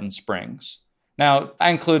in Barton Springs. Now,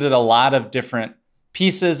 I included a lot of different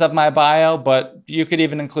pieces of my bio, but you could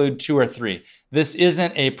even include 2 or 3. This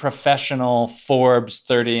isn't a professional Forbes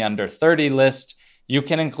 30 under 30 list. You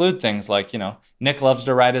can include things like, Nick loves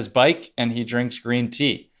to ride his bike and he drinks green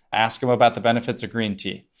tea. Ask him about the benefits of green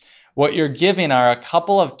tea. What you're giving are a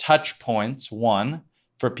couple of touch points. 1,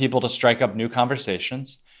 for people to strike up new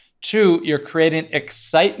conversations. 2, you're creating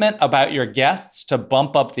excitement about your guests to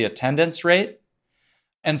bump up the attendance rate.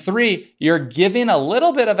 And 3, you're giving a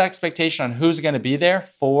little bit of expectation on who's going to be there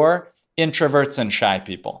for introverts and shy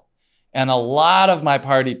people. And a lot of my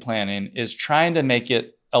party planning is trying to make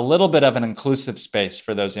it a little bit of an inclusive space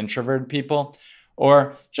for those introverted people.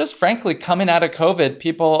 Or just frankly, coming out of COVID,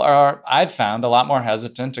 people are, I've found, a lot more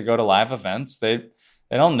hesitant to go to live events. They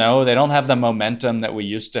don't know, they don't have the momentum that we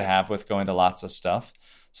used to have with going to lots of stuff.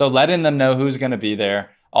 So letting them know who's going to be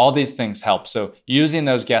there, all these things help. So using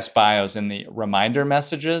those guest bios in the reminder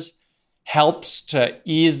messages helps to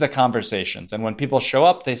ease the conversations. And when people show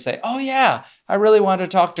up, they say, oh yeah, I really want to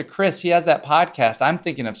talk to Chris. He has that podcast. I'm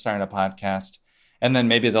thinking of starting a podcast. And then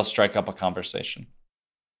maybe they'll strike up a conversation.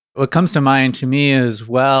 What comes to mind to me as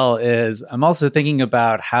well is I'm also thinking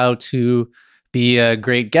about how to be a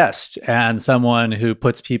great guest and someone who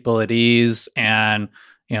puts people at ease and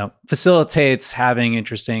facilitates having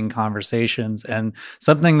interesting conversations. And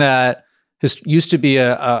something that used to be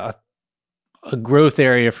a growth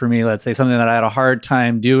area for me, let's say, something that I had a hard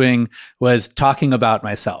time doing was talking about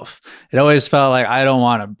myself. It always felt like I don't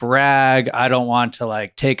want to brag. I don't want to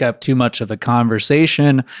like take up too much of the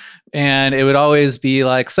conversation. And it would always be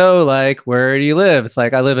like, so like, where do you live? It's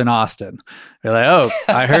like, I live in Austin. You're like, oh,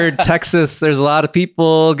 I heard Texas, there's a lot of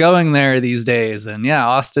people going there these days. And yeah,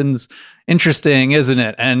 Austin's interesting, isn't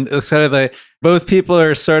it? And it's sort of like both people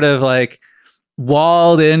are sort of like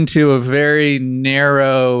walled into a very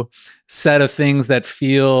narrow set of things that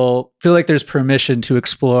feel like there's permission to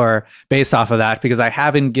explore based off of that, because I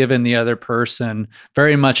haven't given the other person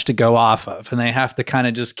very much to go off of, and they have to kind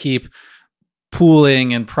of just keep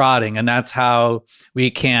pooling and prodding. And that's how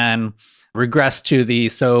we can regress to the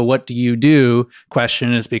so what do you do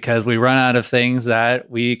question, is because we run out of things that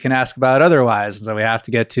we can ask about otherwise. And so we have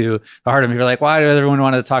to get to the heart of it. You're like, why does everyone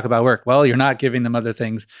want to talk about work? Well, you're not giving them other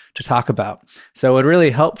things to talk about. So what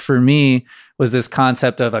really helped for me was this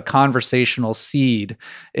concept of a conversational seed.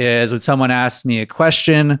 Is when someone asks me a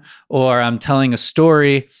question or I'm telling a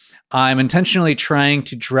story, I'm intentionally trying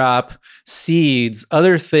to drop seeds,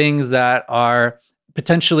 other things that are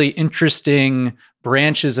potentially interesting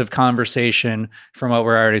branches of conversation from what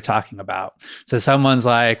we're already talking about. So someone's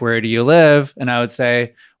like, where do you live? And I would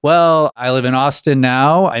say, well, I live in Austin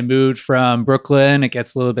now. I moved from Brooklyn. It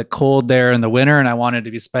gets a little bit cold there in the winter, and I wanted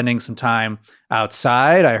to be spending some time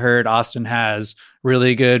outside. I heard Austin has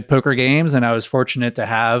really good poker games, and I was fortunate to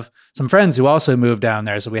have some friends who also moved down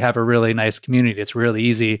there. So we have a really nice community. It's really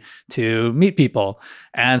easy to meet people.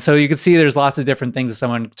 And so you can see there's lots of different things that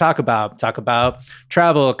someone could talk about. Talk about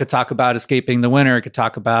travel, could talk about escaping the winter, could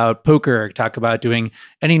talk about poker, could talk about doing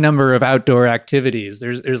any number of outdoor activities.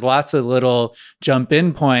 There's lots of little jump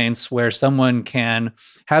in points where someone can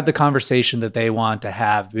have the conversation that they want to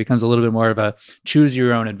have. It becomes a little bit more of a choose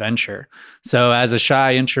your own adventure. So as a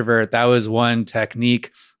shy introvert, that was one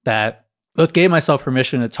technique that both gave myself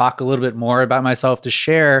permission to talk a little bit more about myself, to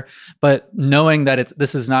share, but knowing that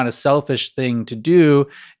this is not a selfish thing to do,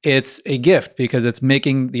 it's a gift because it's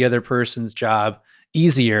making the other person's job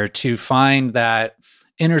easier to find that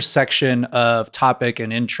intersection of topic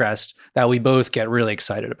and interest that we both get really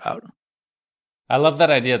excited about. I love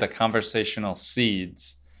that idea, the conversational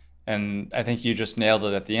seeds. And I think you just nailed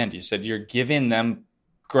it at the end. You said you're giving them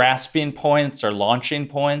grasping points or launching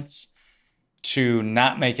points to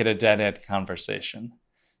not make it a dead-end conversation,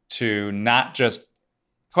 to not just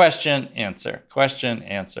question, answer.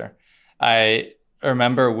 I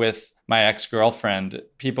remember with my ex-girlfriend,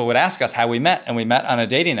 people would ask us how we met, and we met on a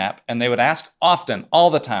dating app, and they would ask often,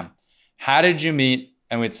 all the time, how did you meet?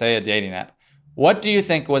 And we'd say a dating app. What do you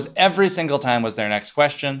think was every single time was their next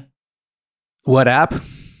question? What app?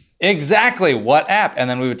 Exactly, what app? And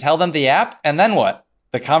then we would tell them the app, and then what?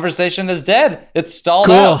 The conversation is dead. It's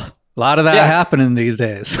stalled out. A lot of that happening these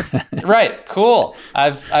days. Right. Cool.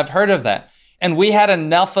 I've heard of that. And we had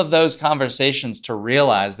enough of those conversations to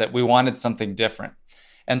realize that we wanted something different.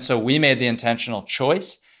 And so we made the intentional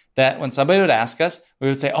choice that when somebody would ask us, we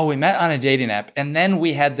would say, oh, we met on a dating app. And then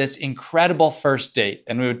we had this incredible first date.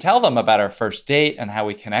 And we would tell them about our first date and how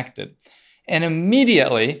we connected. And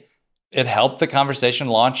immediately it helped the conversation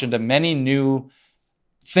launch into many new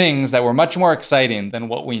things that were much more exciting than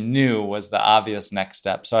what we knew was the obvious next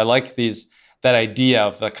step. So I like that idea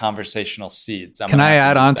of the conversational seeds. Can I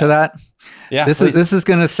add on to that? Yeah, this is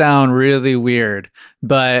going to sound really weird,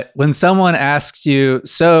 but when someone asks you,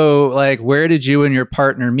 so like, where did you and your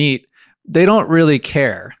partner meet? They don't really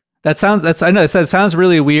care. I know it sounds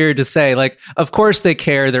really weird to say. Like, of course they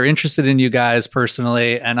care. They're interested in you guys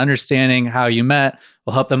personally, and understanding how you met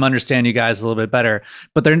will help them understand you guys a little bit better.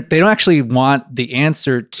 But they don't actually want the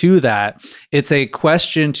answer to that. It's a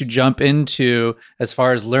question to jump into as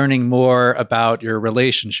far as learning more about your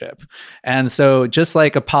relationship. And so just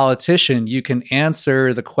like a politician, you can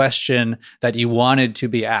answer the question that you wanted to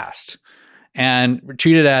be asked. And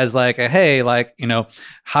treat it as like hey, like,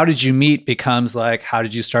 how did you meet becomes like, how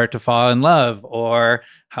did you start to fall in love? Or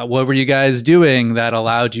what were you guys doing that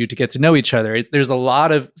allowed you to get to know each other? There's a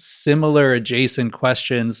lot of similar adjacent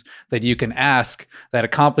questions that you can ask that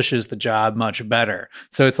accomplishes the job much better.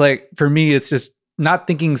 So it's like, for me, it's just not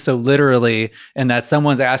thinking so literally and that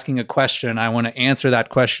someone's asking a question, I want to answer that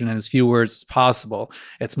question in as few words as possible.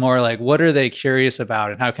 It's more like, what are they curious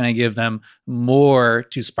about and how can I give them more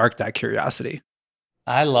to spark that curiosity?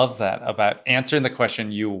 I love that, about answering the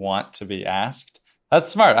question you want to be asked.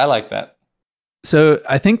 That's smart. I like that. So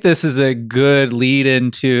I think this is a good lead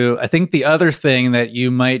into, I think the other thing that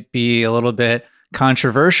you might be a little bit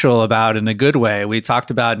controversial about in a good way. We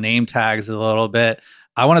talked about name tags a little bit.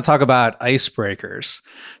 I want to talk about icebreakers.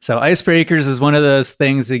 So icebreakers is one of those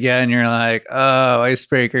things, again, you're like, oh,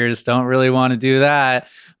 icebreakers, don't really want to do that.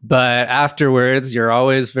 But afterwards, you're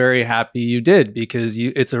always very happy you did, because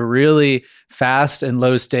it's a really fast and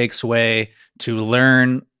low stakes way to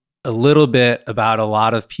learn a little bit about a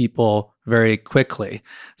lot of people very quickly.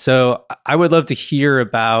 So I would love to hear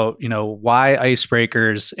about, why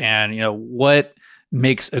icebreakers and, what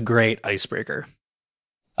makes a great icebreaker.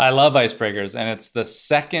 I love icebreakers, and it's the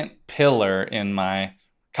second pillar in my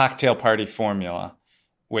cocktail party formula,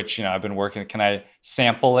 which, I've been working. Can I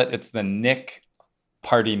sample it? It's the Nick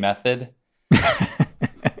party method.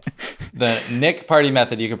 The Nick party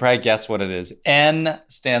method, you can probably guess what it is. N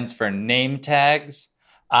stands for name tags.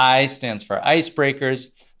 I stands for icebreakers.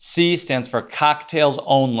 C stands for cocktails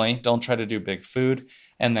only. Don't try to do big food.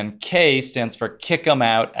 And then K stands for kick them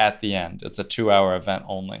out at the end. It's a 2-hour event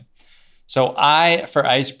only. So for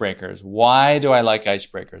icebreakers, why do I like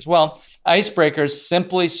icebreakers? Well, icebreakers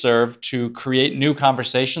simply serve to create new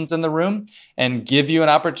conversations in the room and give you an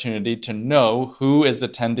opportunity to know who is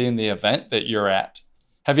attending the event that you're at.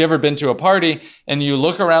 Have you ever been to a party and you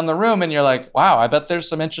look around the room and you're like, wow, I bet there's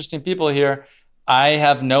some interesting people here. I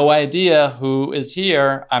have no idea who is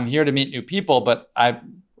here. I'm here to meet new people, but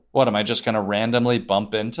am I just going to randomly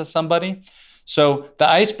bump into somebody? So the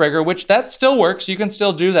icebreaker, which that still works, you can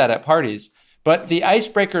still do that at parties, but the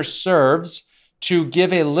icebreaker serves to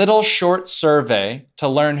give a little short survey to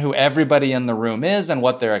learn who everybody in the room is and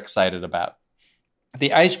what they're excited about.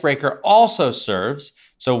 The icebreaker also serves,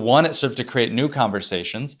 so one, it serves to create new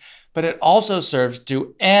conversations, but it also serves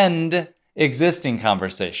to end existing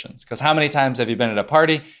conversations. Because how many times have you been at a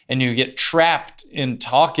party and you get trapped in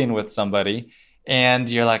talking with somebody and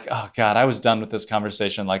you're like, oh God, I was done with this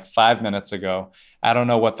conversation like 5 minutes ago. I don't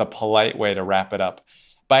know what the polite way to wrap it up.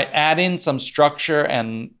 By adding some structure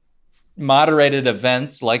and moderated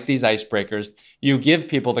events like these icebreakers, you give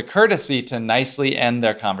people the courtesy to nicely end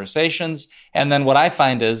their conversations. And then what I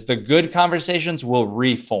find is the good conversations will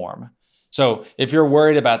reform. So if you're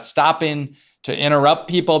worried about stopping to interrupt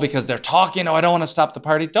people because they're talking, oh, I don't want to stop the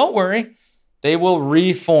party, don't worry. They will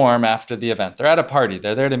reform after the event. They're at a party.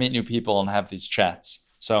 They're there to meet new people and have these chats.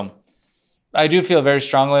 So I do feel very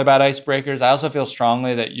strongly about icebreakers. I also feel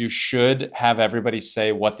strongly that you should have everybody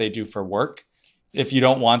say what they do for work. If you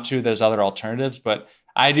don't want to, there's other alternatives. But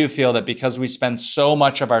I do feel that because we spend so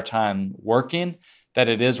much of our time working, that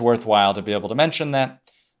it is worthwhile to be able to mention that.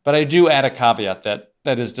 But I do add a caveat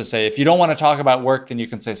that is to say, if you don't want to talk about work, then you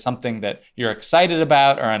can say something that you're excited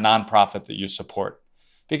about or a nonprofit that you support.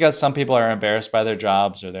 Because some people are embarrassed by their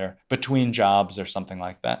jobs or they're between jobs or something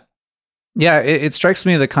like that. Yeah, it strikes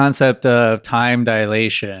me the concept of time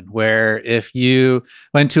dilation, where if you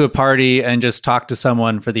went to a party and just talked to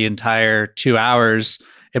someone for the entire 2 hours,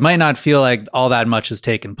 it might not feel like all that much has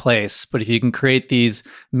taken place. But if you can create these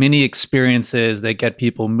mini experiences that get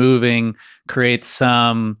people moving, create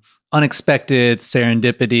some unexpected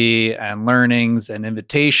serendipity and learnings and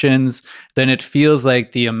invitations, then it feels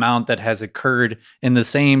like the amount that has occurred in the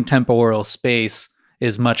same temporal space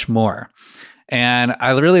is much more. And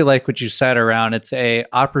I really like what you said around it's a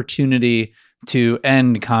opportunity to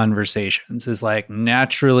end conversations. Is like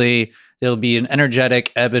naturally there'll be an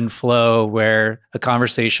energetic ebb and flow where a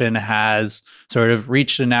conversation has sort of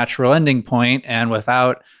reached a natural ending point, and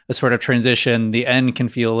without a sort of transition, the end can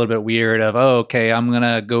feel a little bit weird of, oh, okay, I'm going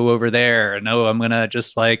to go over there. No, I'm going to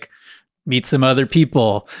just like meet some other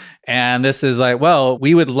people. And this is like, well,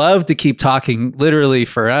 we would love to keep talking literally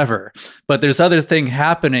forever, but there's other thing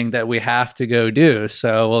happening that we have to go do.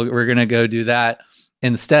 So we're going to go do that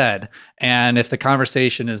instead. And if the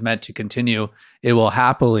conversation is meant to continue, it will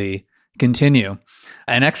happily continue.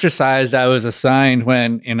 An exercise I was assigned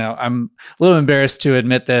when, I'm a little embarrassed to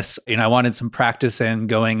admit this, I wanted some practice in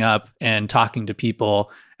going up and talking to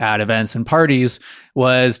people at events and parties,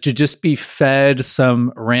 was to just be fed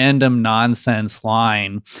some random nonsense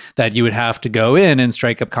line that you would have to go in and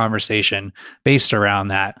strike up conversation based around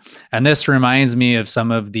that. And this reminds me of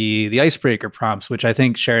some of the icebreaker prompts, which I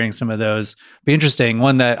think sharing some of those would be interesting.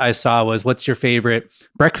 One that I saw was, what's your favorite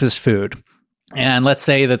breakfast food? And let's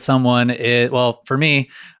say that someone is, well, for me,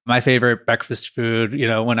 my favorite breakfast food,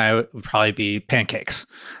 when I would probably be pancakes,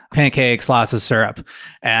 lots of syrup.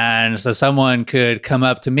 And so someone could come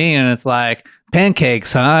up to me and it's like,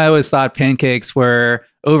 pancakes, huh? I always thought pancakes were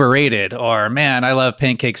overrated, or man, I love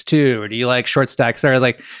pancakes too. Or do you like short stacks? Or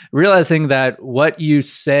like realizing that what you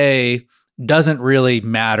say doesn't really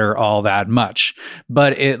matter all that much,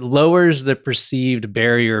 but it lowers the perceived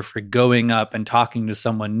barrier for going up and talking to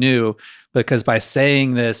someone new, because by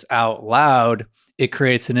saying this out loud, it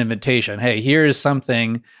creates an invitation. Hey, here is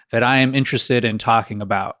something that I am interested in talking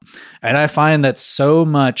about. And I find that so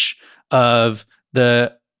much of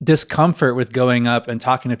the discomfort with going up and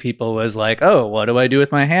talking to people was like, oh, what do I do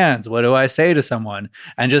with my hands? What do I say to someone?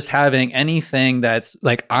 And just having anything that's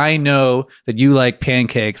like, I know that you like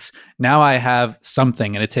pancakes. Now I have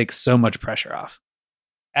something, and it takes so much pressure off.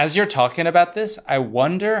 As you're talking about this, I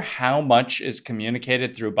wonder how much is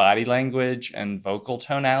communicated through body language and vocal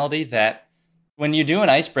tonality that when you do an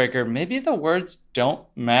icebreaker, maybe the words don't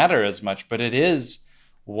matter as much, but it is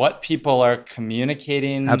what people are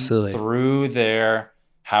communicating Absolutely. Through their,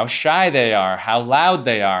 how shy they are, how loud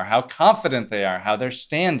they are, how confident they are, how they're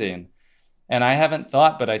standing. And I haven't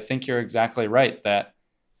thought, but I think you're exactly right, that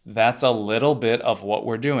that's a little bit of what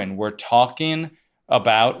we're doing. We're talking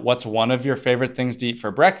about what's one of your favorite things to eat for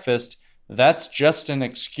breakfast. That's just an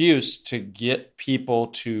excuse to get people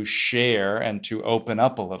to share and to open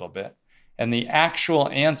up a little bit. And the actual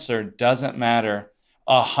answer doesn't matter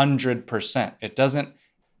 100%. It doesn't,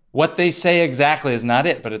 what they say exactly is not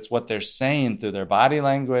it, but it's what they're saying through their body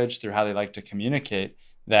language, through how they like to communicate,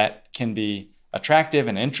 that can be attractive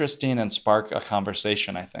and interesting and spark a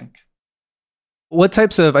conversation, I think. What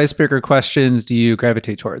types of icebreaker questions do you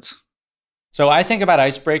gravitate towards? So I think about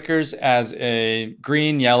icebreakers as a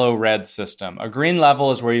green, yellow, red system. A green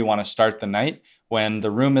level is where you want to start the night when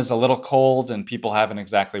the room is a little cold and people haven't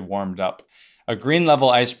exactly warmed up. A green level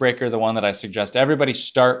icebreaker, the one that I suggest everybody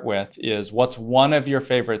start with, is what's one of your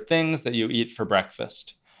favorite things that you eat for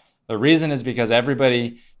breakfast? The reason is because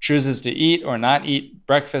everybody chooses to eat or not eat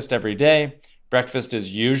breakfast every day. Breakfast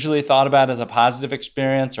is usually thought about as a positive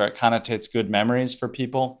experience, or it connotates good memories for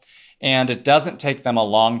people. And it doesn't take them a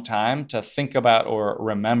long time to think about or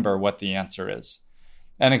remember what the answer is.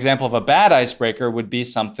 An example of a bad icebreaker would be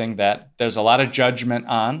something that there's a lot of judgment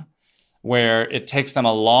on, where it takes them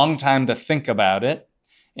a long time to think about it,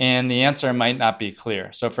 and the answer might not be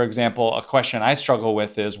clear. So for example, a question I struggle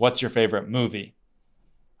with is, what's your favorite movie?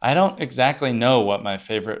 I don't exactly know what my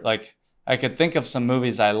favorite, I could think of some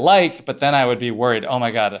movies I like, but then I would be worried, oh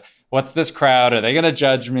my God, what's this crowd? Are they going to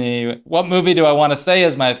judge me? What movie do I want to say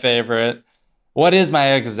is my favorite? What is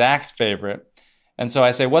my exact favorite? And so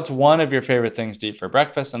I say, what's one of your favorite things to eat for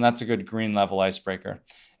breakfast? And that's a good green level icebreaker.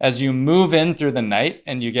 As you move in through the night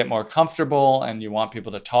and you get more comfortable and you want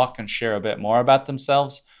people to talk and share a bit more about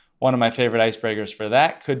themselves, one of my favorite icebreakers for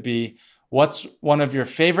that could be, what's one of your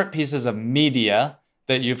favorite pieces of media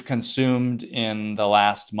that you've consumed in the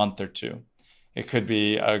last month or two? It could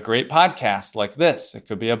be a great podcast like this. It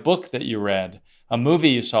could be a book that you read, a movie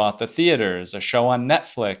you saw at the theaters, a show on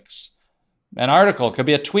Netflix, an article. It could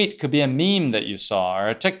be a tweet, could be a meme that you saw, or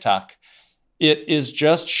a TikTok. It is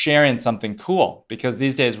just sharing something cool, because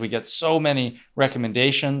these days we get so many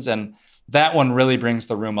recommendations, and that one really brings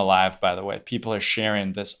the room alive, by the way. People are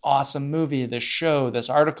sharing this awesome movie, this show, this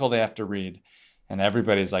article they have to read, and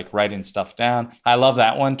everybody's writing stuff down. I love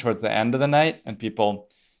that one towards the end of the night, and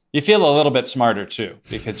you feel a little bit smarter too,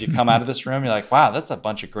 because you come out of this room, you're like, wow, that's a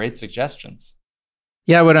bunch of great suggestions.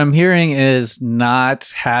 Yeah, what I'm hearing is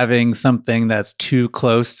not having something that's too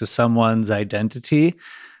close to someone's identity.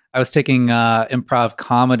 I was taking improv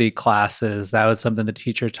comedy classes. That was something the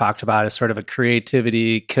teacher talked about as sort of a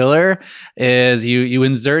creativity killer, is you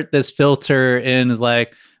insert this filter in,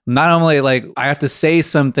 not only I have to say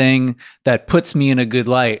something that puts me in a good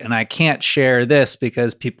light, and I can't share this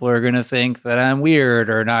because people are going to think that I'm weird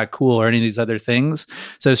or not cool or any of these other things.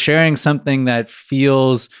 So sharing something that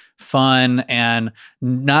feels fun and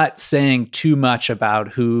not saying too much about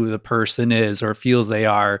who the person is or feels they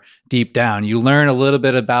are deep down. You learn a little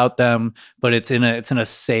bit about them, but it's in a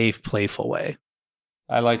safe, playful way.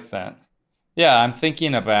 I like that. Yeah, I'm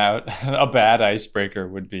thinking about a bad icebreaker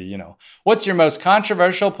would be, what's your most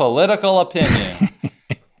controversial political opinion?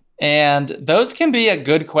 And those can be a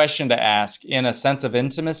good question to ask in a sense of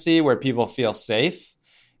intimacy where people feel safe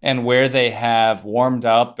and where they have warmed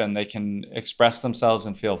up and they can express themselves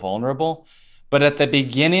and feel vulnerable. But at the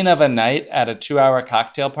beginning of a night at a 2-hour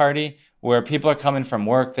cocktail party where people are coming from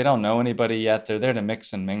work, they don't know anybody yet, they're there to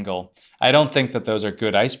mix and mingle, I don't think that those are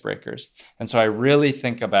good icebreakers. And so I really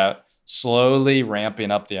think about slowly ramping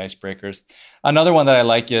up the icebreakers. Another one that I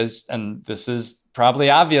like is, and this is probably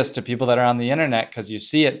obvious to people that are on the internet because you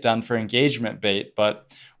see it done for engagement bait,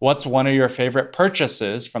 but what's one of your favorite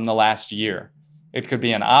purchases from the last year? It could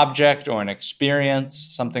be an object or an experience,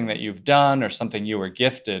 something that you've done or something you were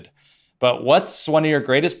gifted. But what's one of your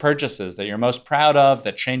greatest purchases that you're most proud of,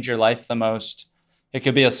 that changed your life the most? It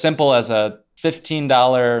could be as simple as a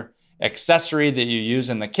 $15 accessory that you use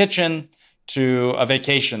in the kitchen to a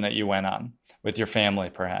vacation that you went on with your family,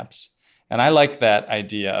 perhaps. And I like that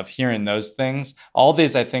idea of hearing those things. All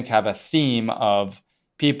these, I think, have a theme of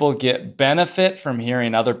people get benefit from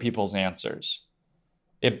hearing other people's answers.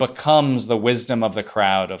 It becomes the wisdom of the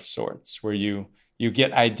crowd of sorts, where you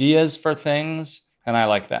get ideas for things, and I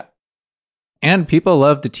like that. And people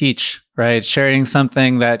love to teach, right? Sharing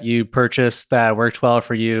something that you purchased that worked well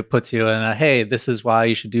for you puts you in a, hey, this is why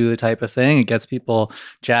you should do the type of thing. It gets people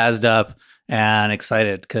jazzed up and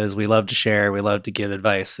excited because we love to share. We love to give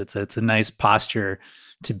advice. It's a nice posture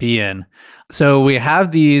to be in. So we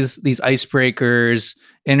have these icebreakers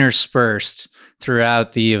interspersed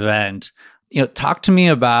throughout the event. Talk to me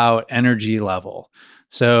about energy level.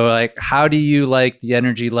 So how do you like the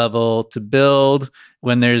energy level to build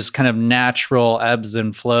when there's kind of natural ebbs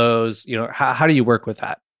and flows? How do you work with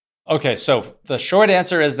that? Okay, so the short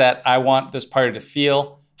answer is that I want this party to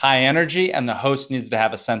feel high energy, and the host needs to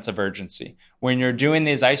have a sense of urgency. When you're doing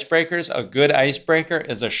these icebreakers, a good icebreaker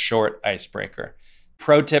is a short icebreaker.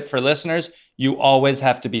 Pro tip for listeners, you always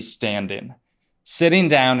have to be standing. Sitting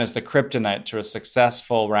down is the kryptonite to a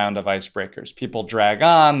successful round of icebreakers. People drag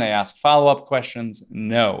on, they ask follow-up questions.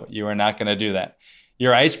 No, you are not going to do that.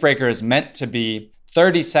 Your icebreaker is meant to be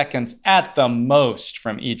 30 seconds at the most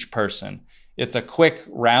from each person. It's a quick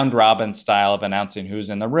round robin style of announcing who's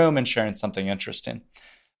in the room and sharing something interesting.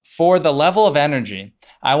 For the level of energy,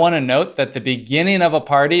 I want to note that the beginning of a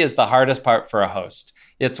party is the hardest part for a host.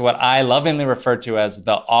 It's what I lovingly refer to as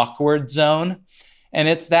the awkward zone. And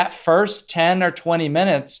it's that first 10 or 20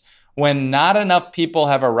 minutes when not enough people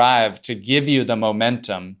have arrived to give you the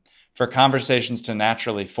momentum for conversations to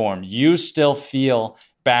naturally form. You still feel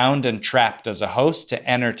bound and trapped as a host to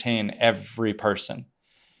entertain every person.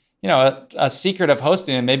 You know, a secret of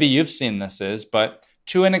hosting, and maybe you've seen this is, but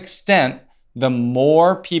to an extent, the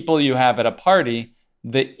more people you have at a party,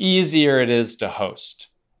 the easier it is to host.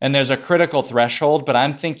 And there's a critical threshold, but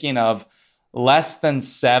I'm thinking of less than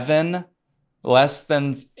 7, less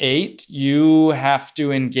than 8, you have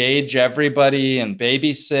to engage everybody and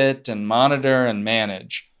babysit and monitor and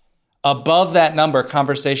manage. Above that number,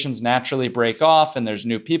 conversations naturally break off and there's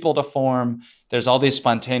new people to form. There's all these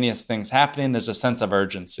spontaneous things happening. There's a sense of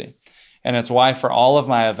urgency. And it's why for all of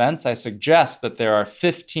my events, I suggest that there are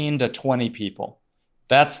 15 to 20 people.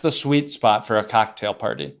 That's the sweet spot for a cocktail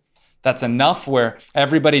party. That's enough where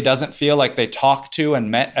everybody doesn't feel like they talked to and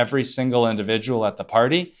met every single individual at the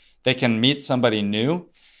party. They can meet somebody new.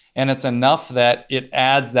 And it's enough that it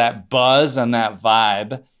adds that buzz and that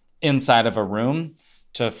vibe inside of a room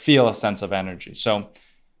to feel a sense of energy. So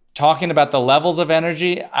talking about the levels of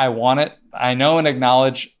energy, I know and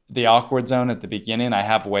acknowledge the awkward zone at the beginning. I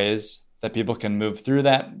have ways that people can move through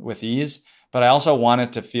that with ease, but I also want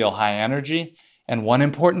it to feel high energy. And one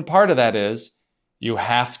important part of that is you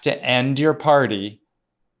have to end your party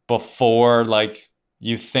before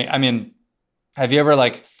you think, have you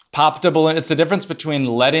ever popped a balloon? It's the difference between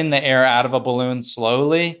letting the air out of a balloon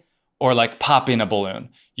slowly or popping a balloon.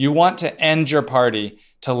 You want to end your party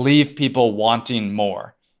to leave people wanting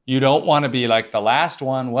more. You don't want to be like the last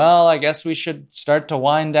one. Well, I guess we should start to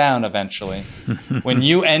wind down eventually. When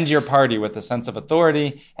you end your party with a sense of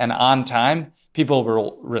authority and on time, people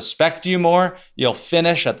will respect you more. You'll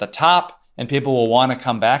finish at the top and people will want to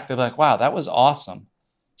come back. They'll be like, wow, that was awesome.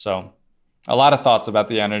 So a lot of thoughts about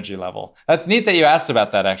the energy level. That's neat that you asked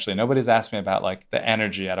about that, actually. Nobody's asked me about the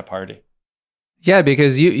energy at a party. Yeah,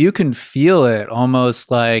 because you can feel it almost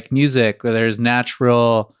like music where there's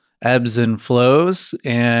natural ebbs and flows.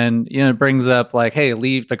 And, it brings up hey,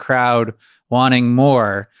 leave the crowd wanting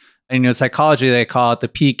more. And, psychology, they call it the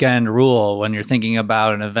peak end rule. When you're thinking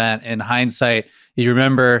about an event in hindsight, you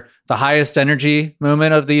remember the highest energy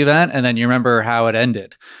moment of the event, and then you remember how it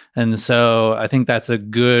ended. And so I think that's a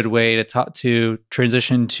good way to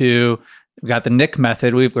transition to, we've got the Nick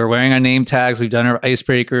method. We're wearing our name tags. We've done our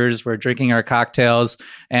icebreakers. We're drinking our cocktails.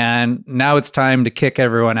 And now it's time to kick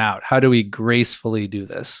everyone out. How do we gracefully do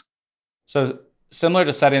this? So similar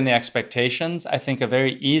to setting the expectations, I think a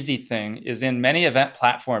very easy thing is in many event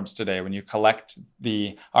platforms today, when you collect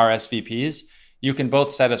the RSVPs, you can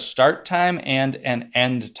both set a start time and an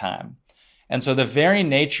end time. And so the very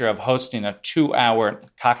nature of hosting a 2-hour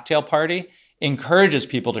cocktail party encourages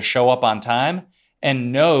people to show up on time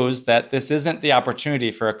and knows that this isn't the opportunity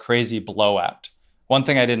for a crazy blowout. One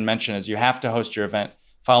thing I didn't mention is you have to host your event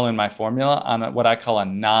following my formula on what I call a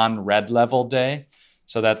non-red level day.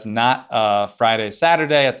 So that's not a Friday,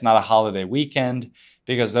 Saturday. It's not a holiday weekend,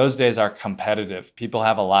 because those days are competitive. People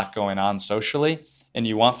have a lot going on socially, and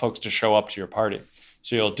you want folks to show up to your party.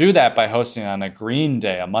 So you'll do that by hosting on a green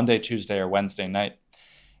day, a Monday, Tuesday, or Wednesday night.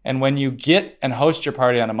 And when you get and host your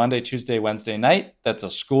party on a Monday, Tuesday, Wednesday night, that's a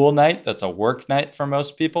school night, that's a work night for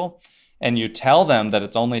most people, and you tell them that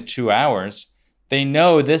it's only 2 hours, they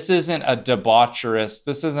know this isn't a debaucherous,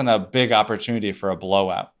 this isn't a big opportunity for a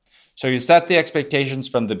blowout. So you set the expectations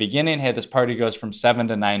from the beginning. Hey, this party goes from 7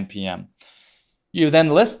 to 9 p.m. You then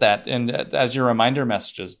list that as your reminder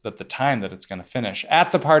messages, that the time that it's going to finish.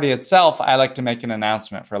 At the party itself, I like to make an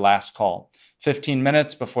announcement for last call. 15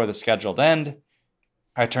 minutes before the scheduled end,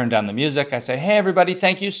 I turn down the music. I say, hey, everybody,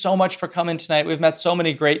 thank you so much for coming tonight. We've met so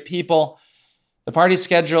many great people. The party's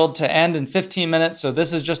scheduled to end in 15 minutes, so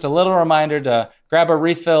this is just a little reminder to grab a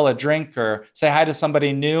refill, a drink, or say hi to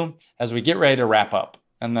somebody new as we get ready to wrap up.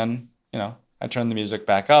 And then, I turn the music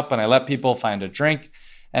back up and I let people find a drink.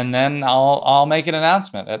 And then I'll make an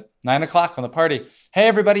announcement at 9 o'clock on the party. Hey,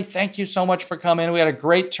 everybody, thank you so much for coming. We had a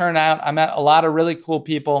great turnout. I met a lot of really cool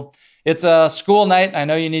people. It's a school night. I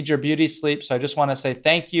know you need your beauty sleep. So I just want to say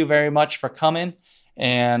thank you very much for coming.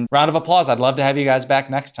 And round of applause. I'd love to have you guys back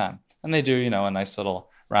next time. And they do, a nice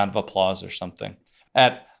little round of applause or something.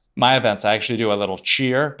 At my events, I actually do a little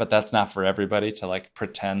cheer, but that's not for everybody to like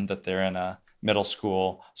pretend that they're in a middle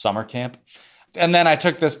school summer camp. And then I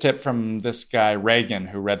took this tip from this guy, Reagan,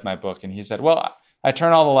 who read my book. And he said, well, I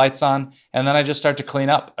turn all the lights on and then I just start to clean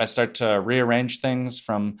up. I start to rearrange things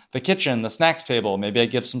from the kitchen, the snacks table. Maybe I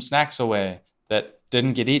give some snacks away that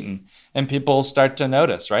didn't get eaten. And people start to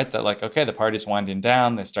notice, right? That like, okay, the party's winding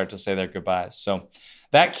down. They start to say their goodbyes. So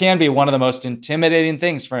that can be one of the most intimidating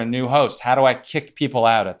things for a new host. How do I kick people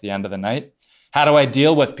out at the end of the night? How do I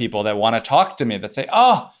deal with people that want to talk to me, that say,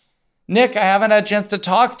 oh, Nick, I haven't had a chance to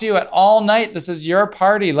talk to you at all night. This is your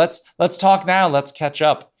party. Let's talk now. Let's catch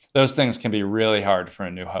up. Those things can be really hard for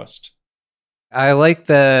a new host. I like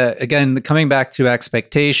again, coming back to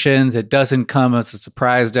expectations, it doesn't come as a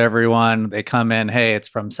surprise to everyone. They come in, hey, it's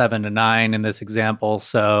from 7 to 9 in this example.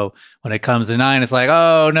 So when it comes to 9, it's like,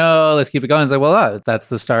 oh no, let's keep it going. It's like, well, that's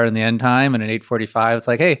the start and the end time. And at 8:45, it's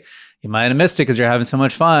like, hey, you might have missed it because you're having so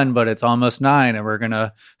much fun, but it's almost 9 and we're going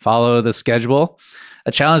to follow the schedule.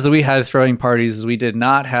 A challenge that we had throwing parties is we did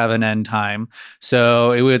not have an end time.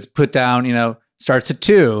 So it would put down, starts at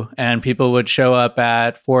 2 and people would show up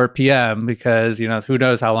at 4 p.m. because, who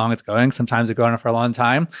knows how long it's going. Sometimes it's going on for a long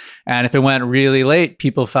time. And if it went really late,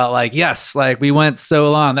 people felt like, yes, like we went so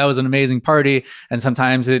long. That was an amazing party. And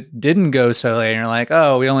sometimes it didn't go so late. And you're like,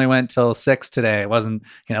 oh, we only went till 6 today. It wasn't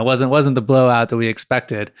the blowout that we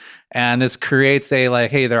expected. And this creates a like,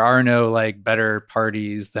 hey, there are no like better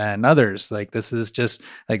parties than others. Like this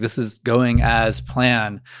is going as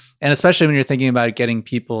planned. And especially when you're thinking about getting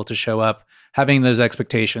people to show up, having those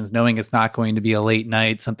expectations, knowing it's not going to be a late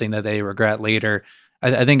night, something that they regret later,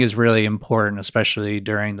 I think is really important, especially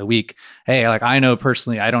during the week. Hey, like I know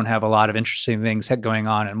personally, I don't have a lot of interesting things going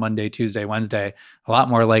on Monday, Tuesday, Wednesday, a lot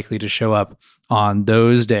more likely to show up on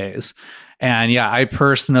those days. And yeah, I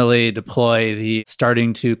personally deploy the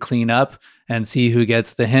starting to clean up and see who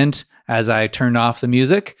gets the hint as I turn off the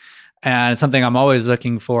music. And something I'm always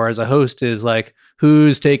looking for as a host is like,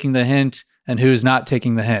 who's taking the hint and who's not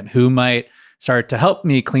taking the hint? Who might start to help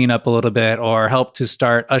me clean up a little bit or help to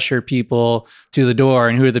start usher people to the door,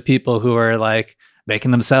 and who are the people who are like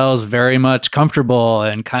making themselves very much comfortable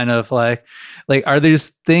and kind of like are there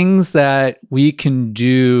things that we can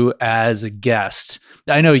do as a guest?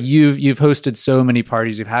 I know you've hosted so many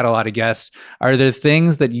parties, you've had a lot of guests. Are there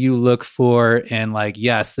things that you look for in like,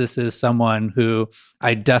 yes, this is someone who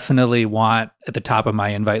I definitely want at the top of my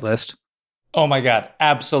invite list? Oh my God,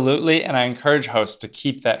 absolutely. And I encourage hosts to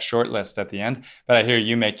keep that short list at the end. But I hear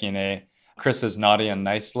you making a Chris's naughty and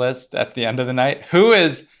nice list at the end of the night. Who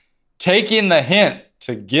is taking the hint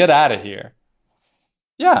to get out of here?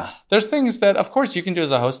 Yeah, there's things that, of course, you can do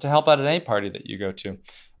as a host to help out at any party that you go to.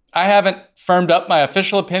 I haven't firmed up my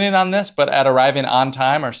official opinion on this, but at arriving on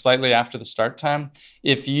time or slightly after the start time,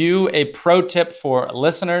 a pro tip for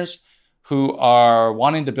listeners who are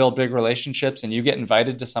wanting to build big relationships and you get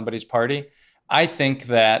invited to somebody's party, I think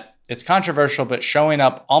that it's controversial, but showing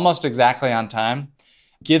up almost exactly on time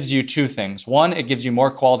gives you two things. One, it gives you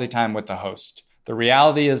more quality time with the host. The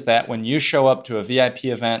reality is that when you show up to a VIP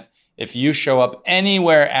event, if you show up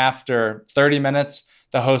anywhere after 30 minutes,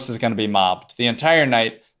 the host is going to be mobbed. The entire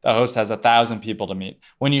night, the host has 1,000 people to meet.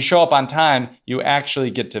 When you show up on time, you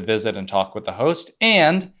actually get to visit and talk with the host,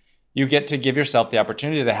 and you get to give yourself the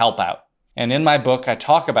opportunity to help out. And in my book, I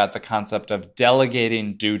talk about the concept of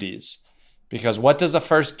delegating duties. Because what does a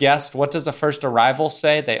first arrival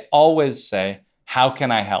say? They always say, how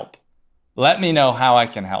can I help? Let me know how I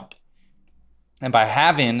can help. And by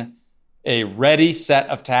having a ready set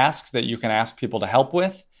of tasks that you can ask people to help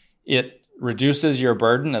with, it reduces your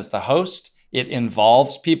burden as the host. It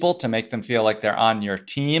involves people to make them feel like they're on your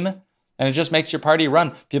team. And it just makes your party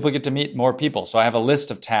run. People get to meet more people. So I have a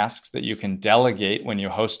list of tasks that you can delegate when you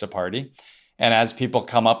host a party. And as people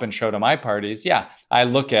come up and show to my parties, I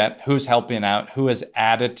look at who's helping out, who is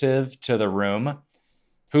additive to the room,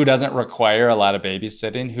 who doesn't require a lot of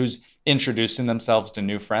babysitting, who's introducing themselves to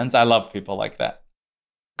new friends. I love people like that.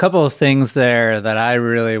 A couple of things there that I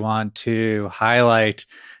really want to highlight.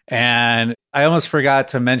 And I almost forgot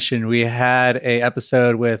to mention, we had an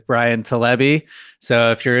episode with Brian Talebi.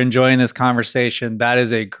 So if you're enjoying this conversation, that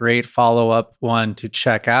is a great follow-up one to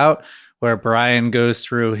check out, where Brian goes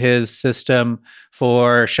through his system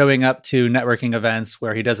for showing up to networking events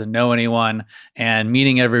where he doesn't know anyone and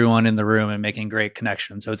meeting everyone in the room and making great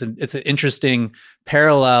connections. So it's an interesting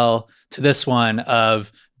parallel to this one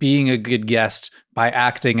of being a good guest by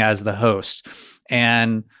acting as the host.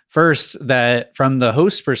 And First, that from the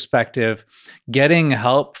host perspective, getting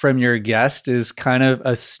help from your guest is kind of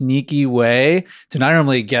a sneaky way to not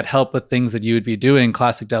only get help with things that you would be doing,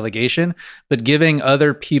 classic delegation, but giving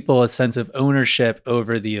other people a sense of ownership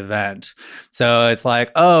over the event. So it's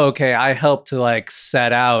like, oh, okay, I helped to like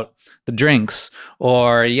set out the drinks,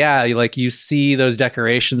 or yeah, like you see those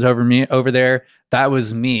decorations over there. That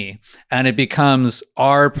was me. And it becomes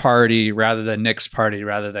our party rather than Nick's party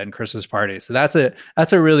rather than Chris's party. So that's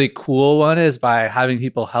a really cool one, is by having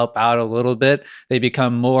people help out a little bit, they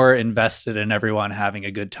become more invested in everyone having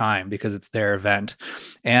a good time because it's their event.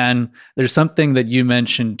 And there's something that you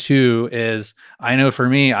mentioned too, is I know for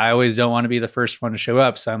me, I always don't want to be the first one to show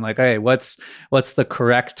up. So I'm like, hey, what's the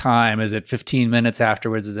correct time? Is it 15 minutes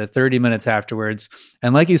afterwards? Is it 30 minutes afterwards?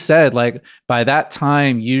 And like you said, like by that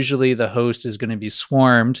time, usually the host is going to be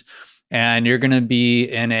swarmed and you're going to be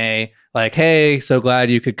in a like, hey, so glad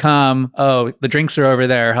you could come. Oh, the drinks are over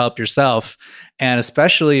there. Help yourself. And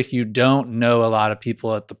especially if you don't know a lot of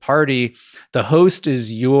people at the party, the host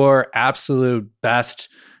is your absolute best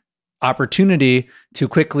opportunity to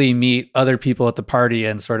quickly meet other people at the party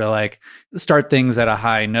and sort of like start things at a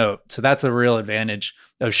high note. So that's a real advantage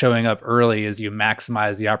of showing up early, is you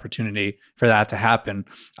maximize the opportunity for that to happen.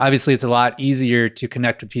 Obviously, it's a lot easier to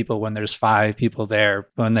connect with people when there's 5 people there,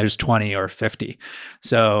 when there's 20 or 50.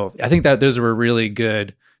 So I think that those were really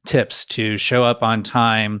good tips to show up on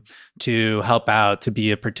time, to help out, to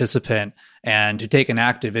be a participant, and to take an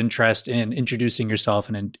active interest in introducing yourself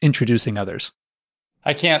and in introducing others.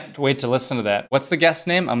 I can't wait to listen to that. What's the guest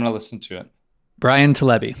name? I'm going to listen to it. Brian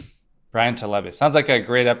Talebi. Brian Talebi. Sounds like a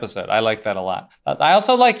great episode. I like that a lot. I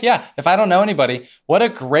also like, if I don't know anybody, what a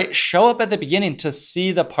great show up at the beginning to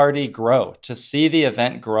see the party grow, to see the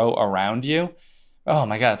event grow around you. Oh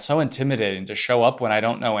my God, it's so intimidating to show up when I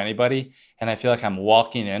don't know anybody and I feel like I'm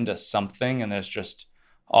walking into something and there's just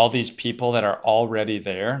all these people that are already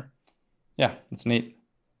there. Yeah, it's neat.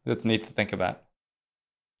 It's neat to think about.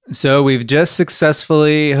 So we've just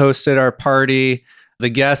successfully hosted our party. The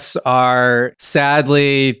guests are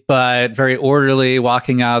sadly, but very orderly,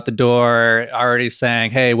 walking out the door, already saying,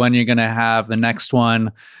 hey, when are you going to have the next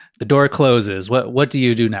one? The door closes. What do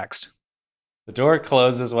you do next? The door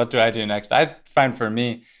closes. What do I do next? I find for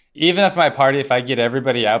me, even if my party, if I get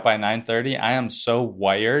everybody out by 9:30, I am so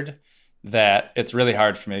wired that it's really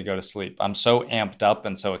hard for me to go to sleep. I'm so amped up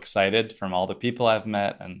and so excited from all the people I've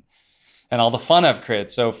met and all the fun I've created.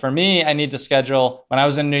 So for me, I need to schedule. When I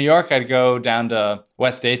was in New York, I'd go down to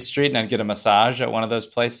West 8th Street and I'd get a massage at one of those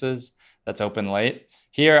places that's open late.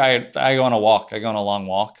 Here, I go on a walk. I go on a long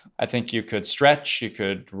walk. I think you could stretch, you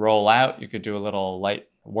could roll out, you could do a little light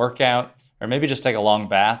workout, or maybe just take a long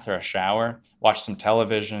bath or a shower, watch some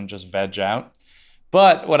television, just veg out.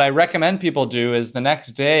 But what I recommend people do is the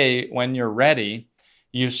next day when you're ready,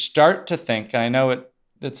 you start to think, and I know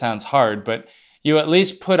it sounds hard, but you at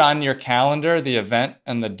least put on your calendar the event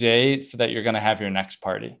and the day that you're going to have your next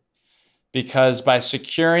party. Because by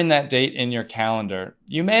securing that date in your calendar,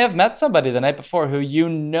 you may have met somebody the night before who you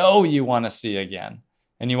know you want to see again,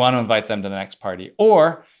 and you want to invite them to the next party.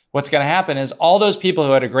 Or what's going to happen is all those people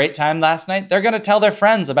who had a great time last night, they're going to tell their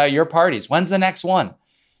friends about your parties. When's the next one?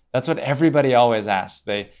 That's what everybody always asks.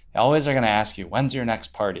 They always are going to ask you, when's your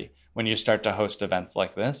next party when you start to host events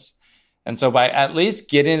like this? And so by at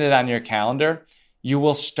least getting it on your calendar, you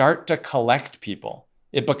will start to collect people.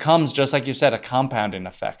 It becomes, just like you said, a compounding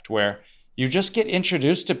effect where you just get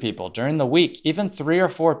introduced to people during the week, even 3 or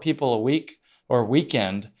 4 people a week or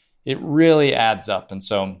weekend. It really adds up. And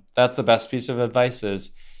so that's the best piece of advice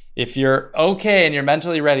is if you're okay and you're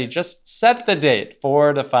mentally ready, just set the date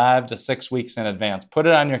 4 to 5 to 6 weeks in advance. Put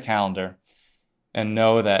it on your calendar and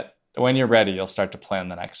know that when you're ready, you'll start to plan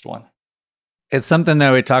the next one. It's something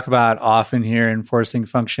that we talk about often here in Forcing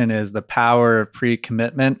Function is the power of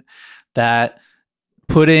pre-commitment, that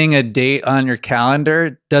putting a date on your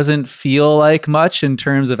calendar doesn't feel like much in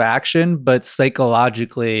terms of action, but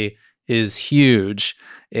psychologically is huge,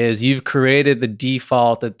 is you've created the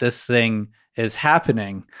default that this thing is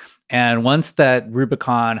happening. And once that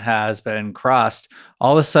Rubicon has been crossed,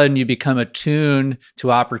 all of a sudden you become attuned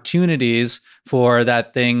to opportunities for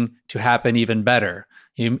that thing to happen even better.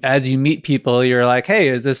 As you meet people, you're like, hey,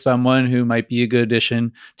 is this someone who might be a good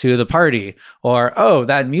addition to the party? Or, oh,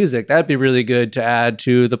 that music, that'd be really good to add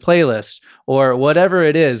to the playlist. Or whatever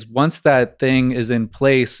it is, once that thing is in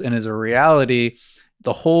place and is a reality,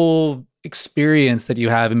 the whole experience that you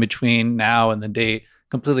have in between now and the date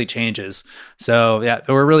completely changes. So yeah,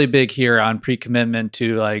 we're really big here on pre-commitment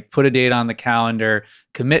to like put a date on the calendar,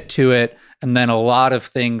 commit to it, and then a lot of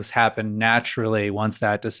things happen naturally once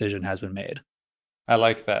that decision has been made. I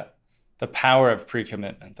like that. the power of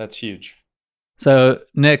pre-commitment. That's huge. So,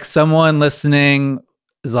 Nick, someone listening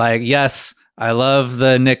is like, yes, I love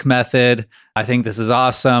the Nick method. I think this is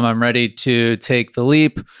awesome. I'm ready to take the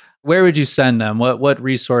leap. Where would you send them? What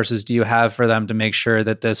resources do you have for them to make sure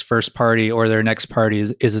that this first party or their next party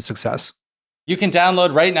is a success? You can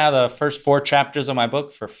download right now the first 4 chapters of my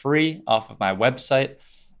book for free off of my website.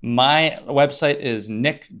 My website is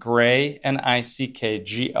nickgray,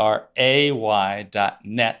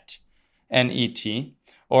 nickgray.net, N-E-T.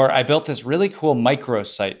 Or I built this really cool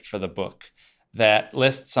microsite for the book that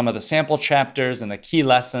lists some of the sample chapters and the key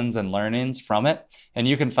lessons and learnings from it. And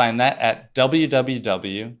you can find that at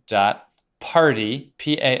www.party,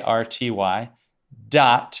 P-A-R-T-Y,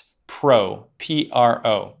 .pro,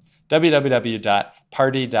 P-R-O, www.party.pro.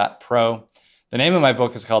 The name of my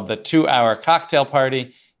book is called The 2-Hour Cocktail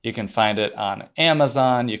Party. You can find it on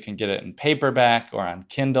Amazon. You can get it in paperback or on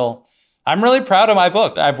Kindle. I'm really proud of my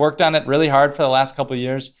book. I've worked on it really hard for the last couple of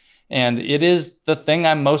years, and it is the thing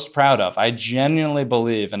I'm most proud of. I genuinely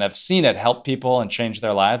believe and have seen it help people and change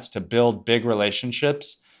their lives to build big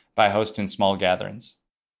relationships by hosting small gatherings.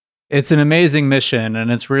 It's an amazing mission,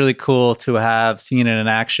 and it's really cool to have seen it in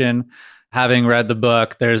action. Having read the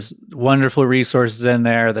book, there's wonderful resources in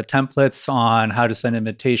there. The templates on how to send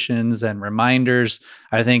invitations and reminders,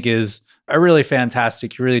 I think, is a really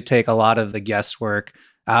fantastic. You really take a lot of the guesswork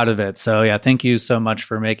out of it. So yeah, thank you so much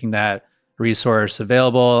for making that resource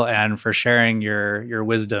available and for sharing your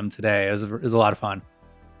wisdom today. It was a lot of fun.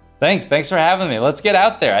 Thanks for having me. Let's get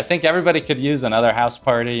out there. I think everybody could use another house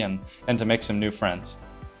party and to make some new friends.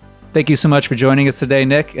 Thank you so much for joining us today,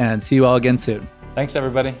 Nick, and see you all again soon. Thanks,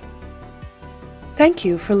 everybody. Thank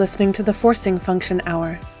you for listening to the Forcing Function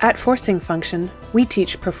Hour. At Forcing Function, we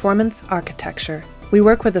teach performance architecture. We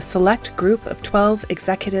work with a select group of 12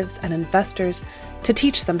 executives and investors to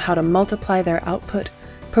teach them how to multiply their output,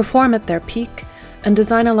 perform at their peak, and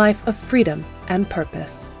design a life of freedom and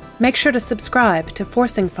purpose. Make sure to subscribe to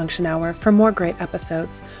Forcing Function Hour for more great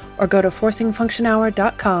episodes, or go to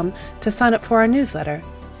forcingfunctionhour.com to sign up for our newsletter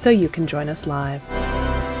so you can join us live.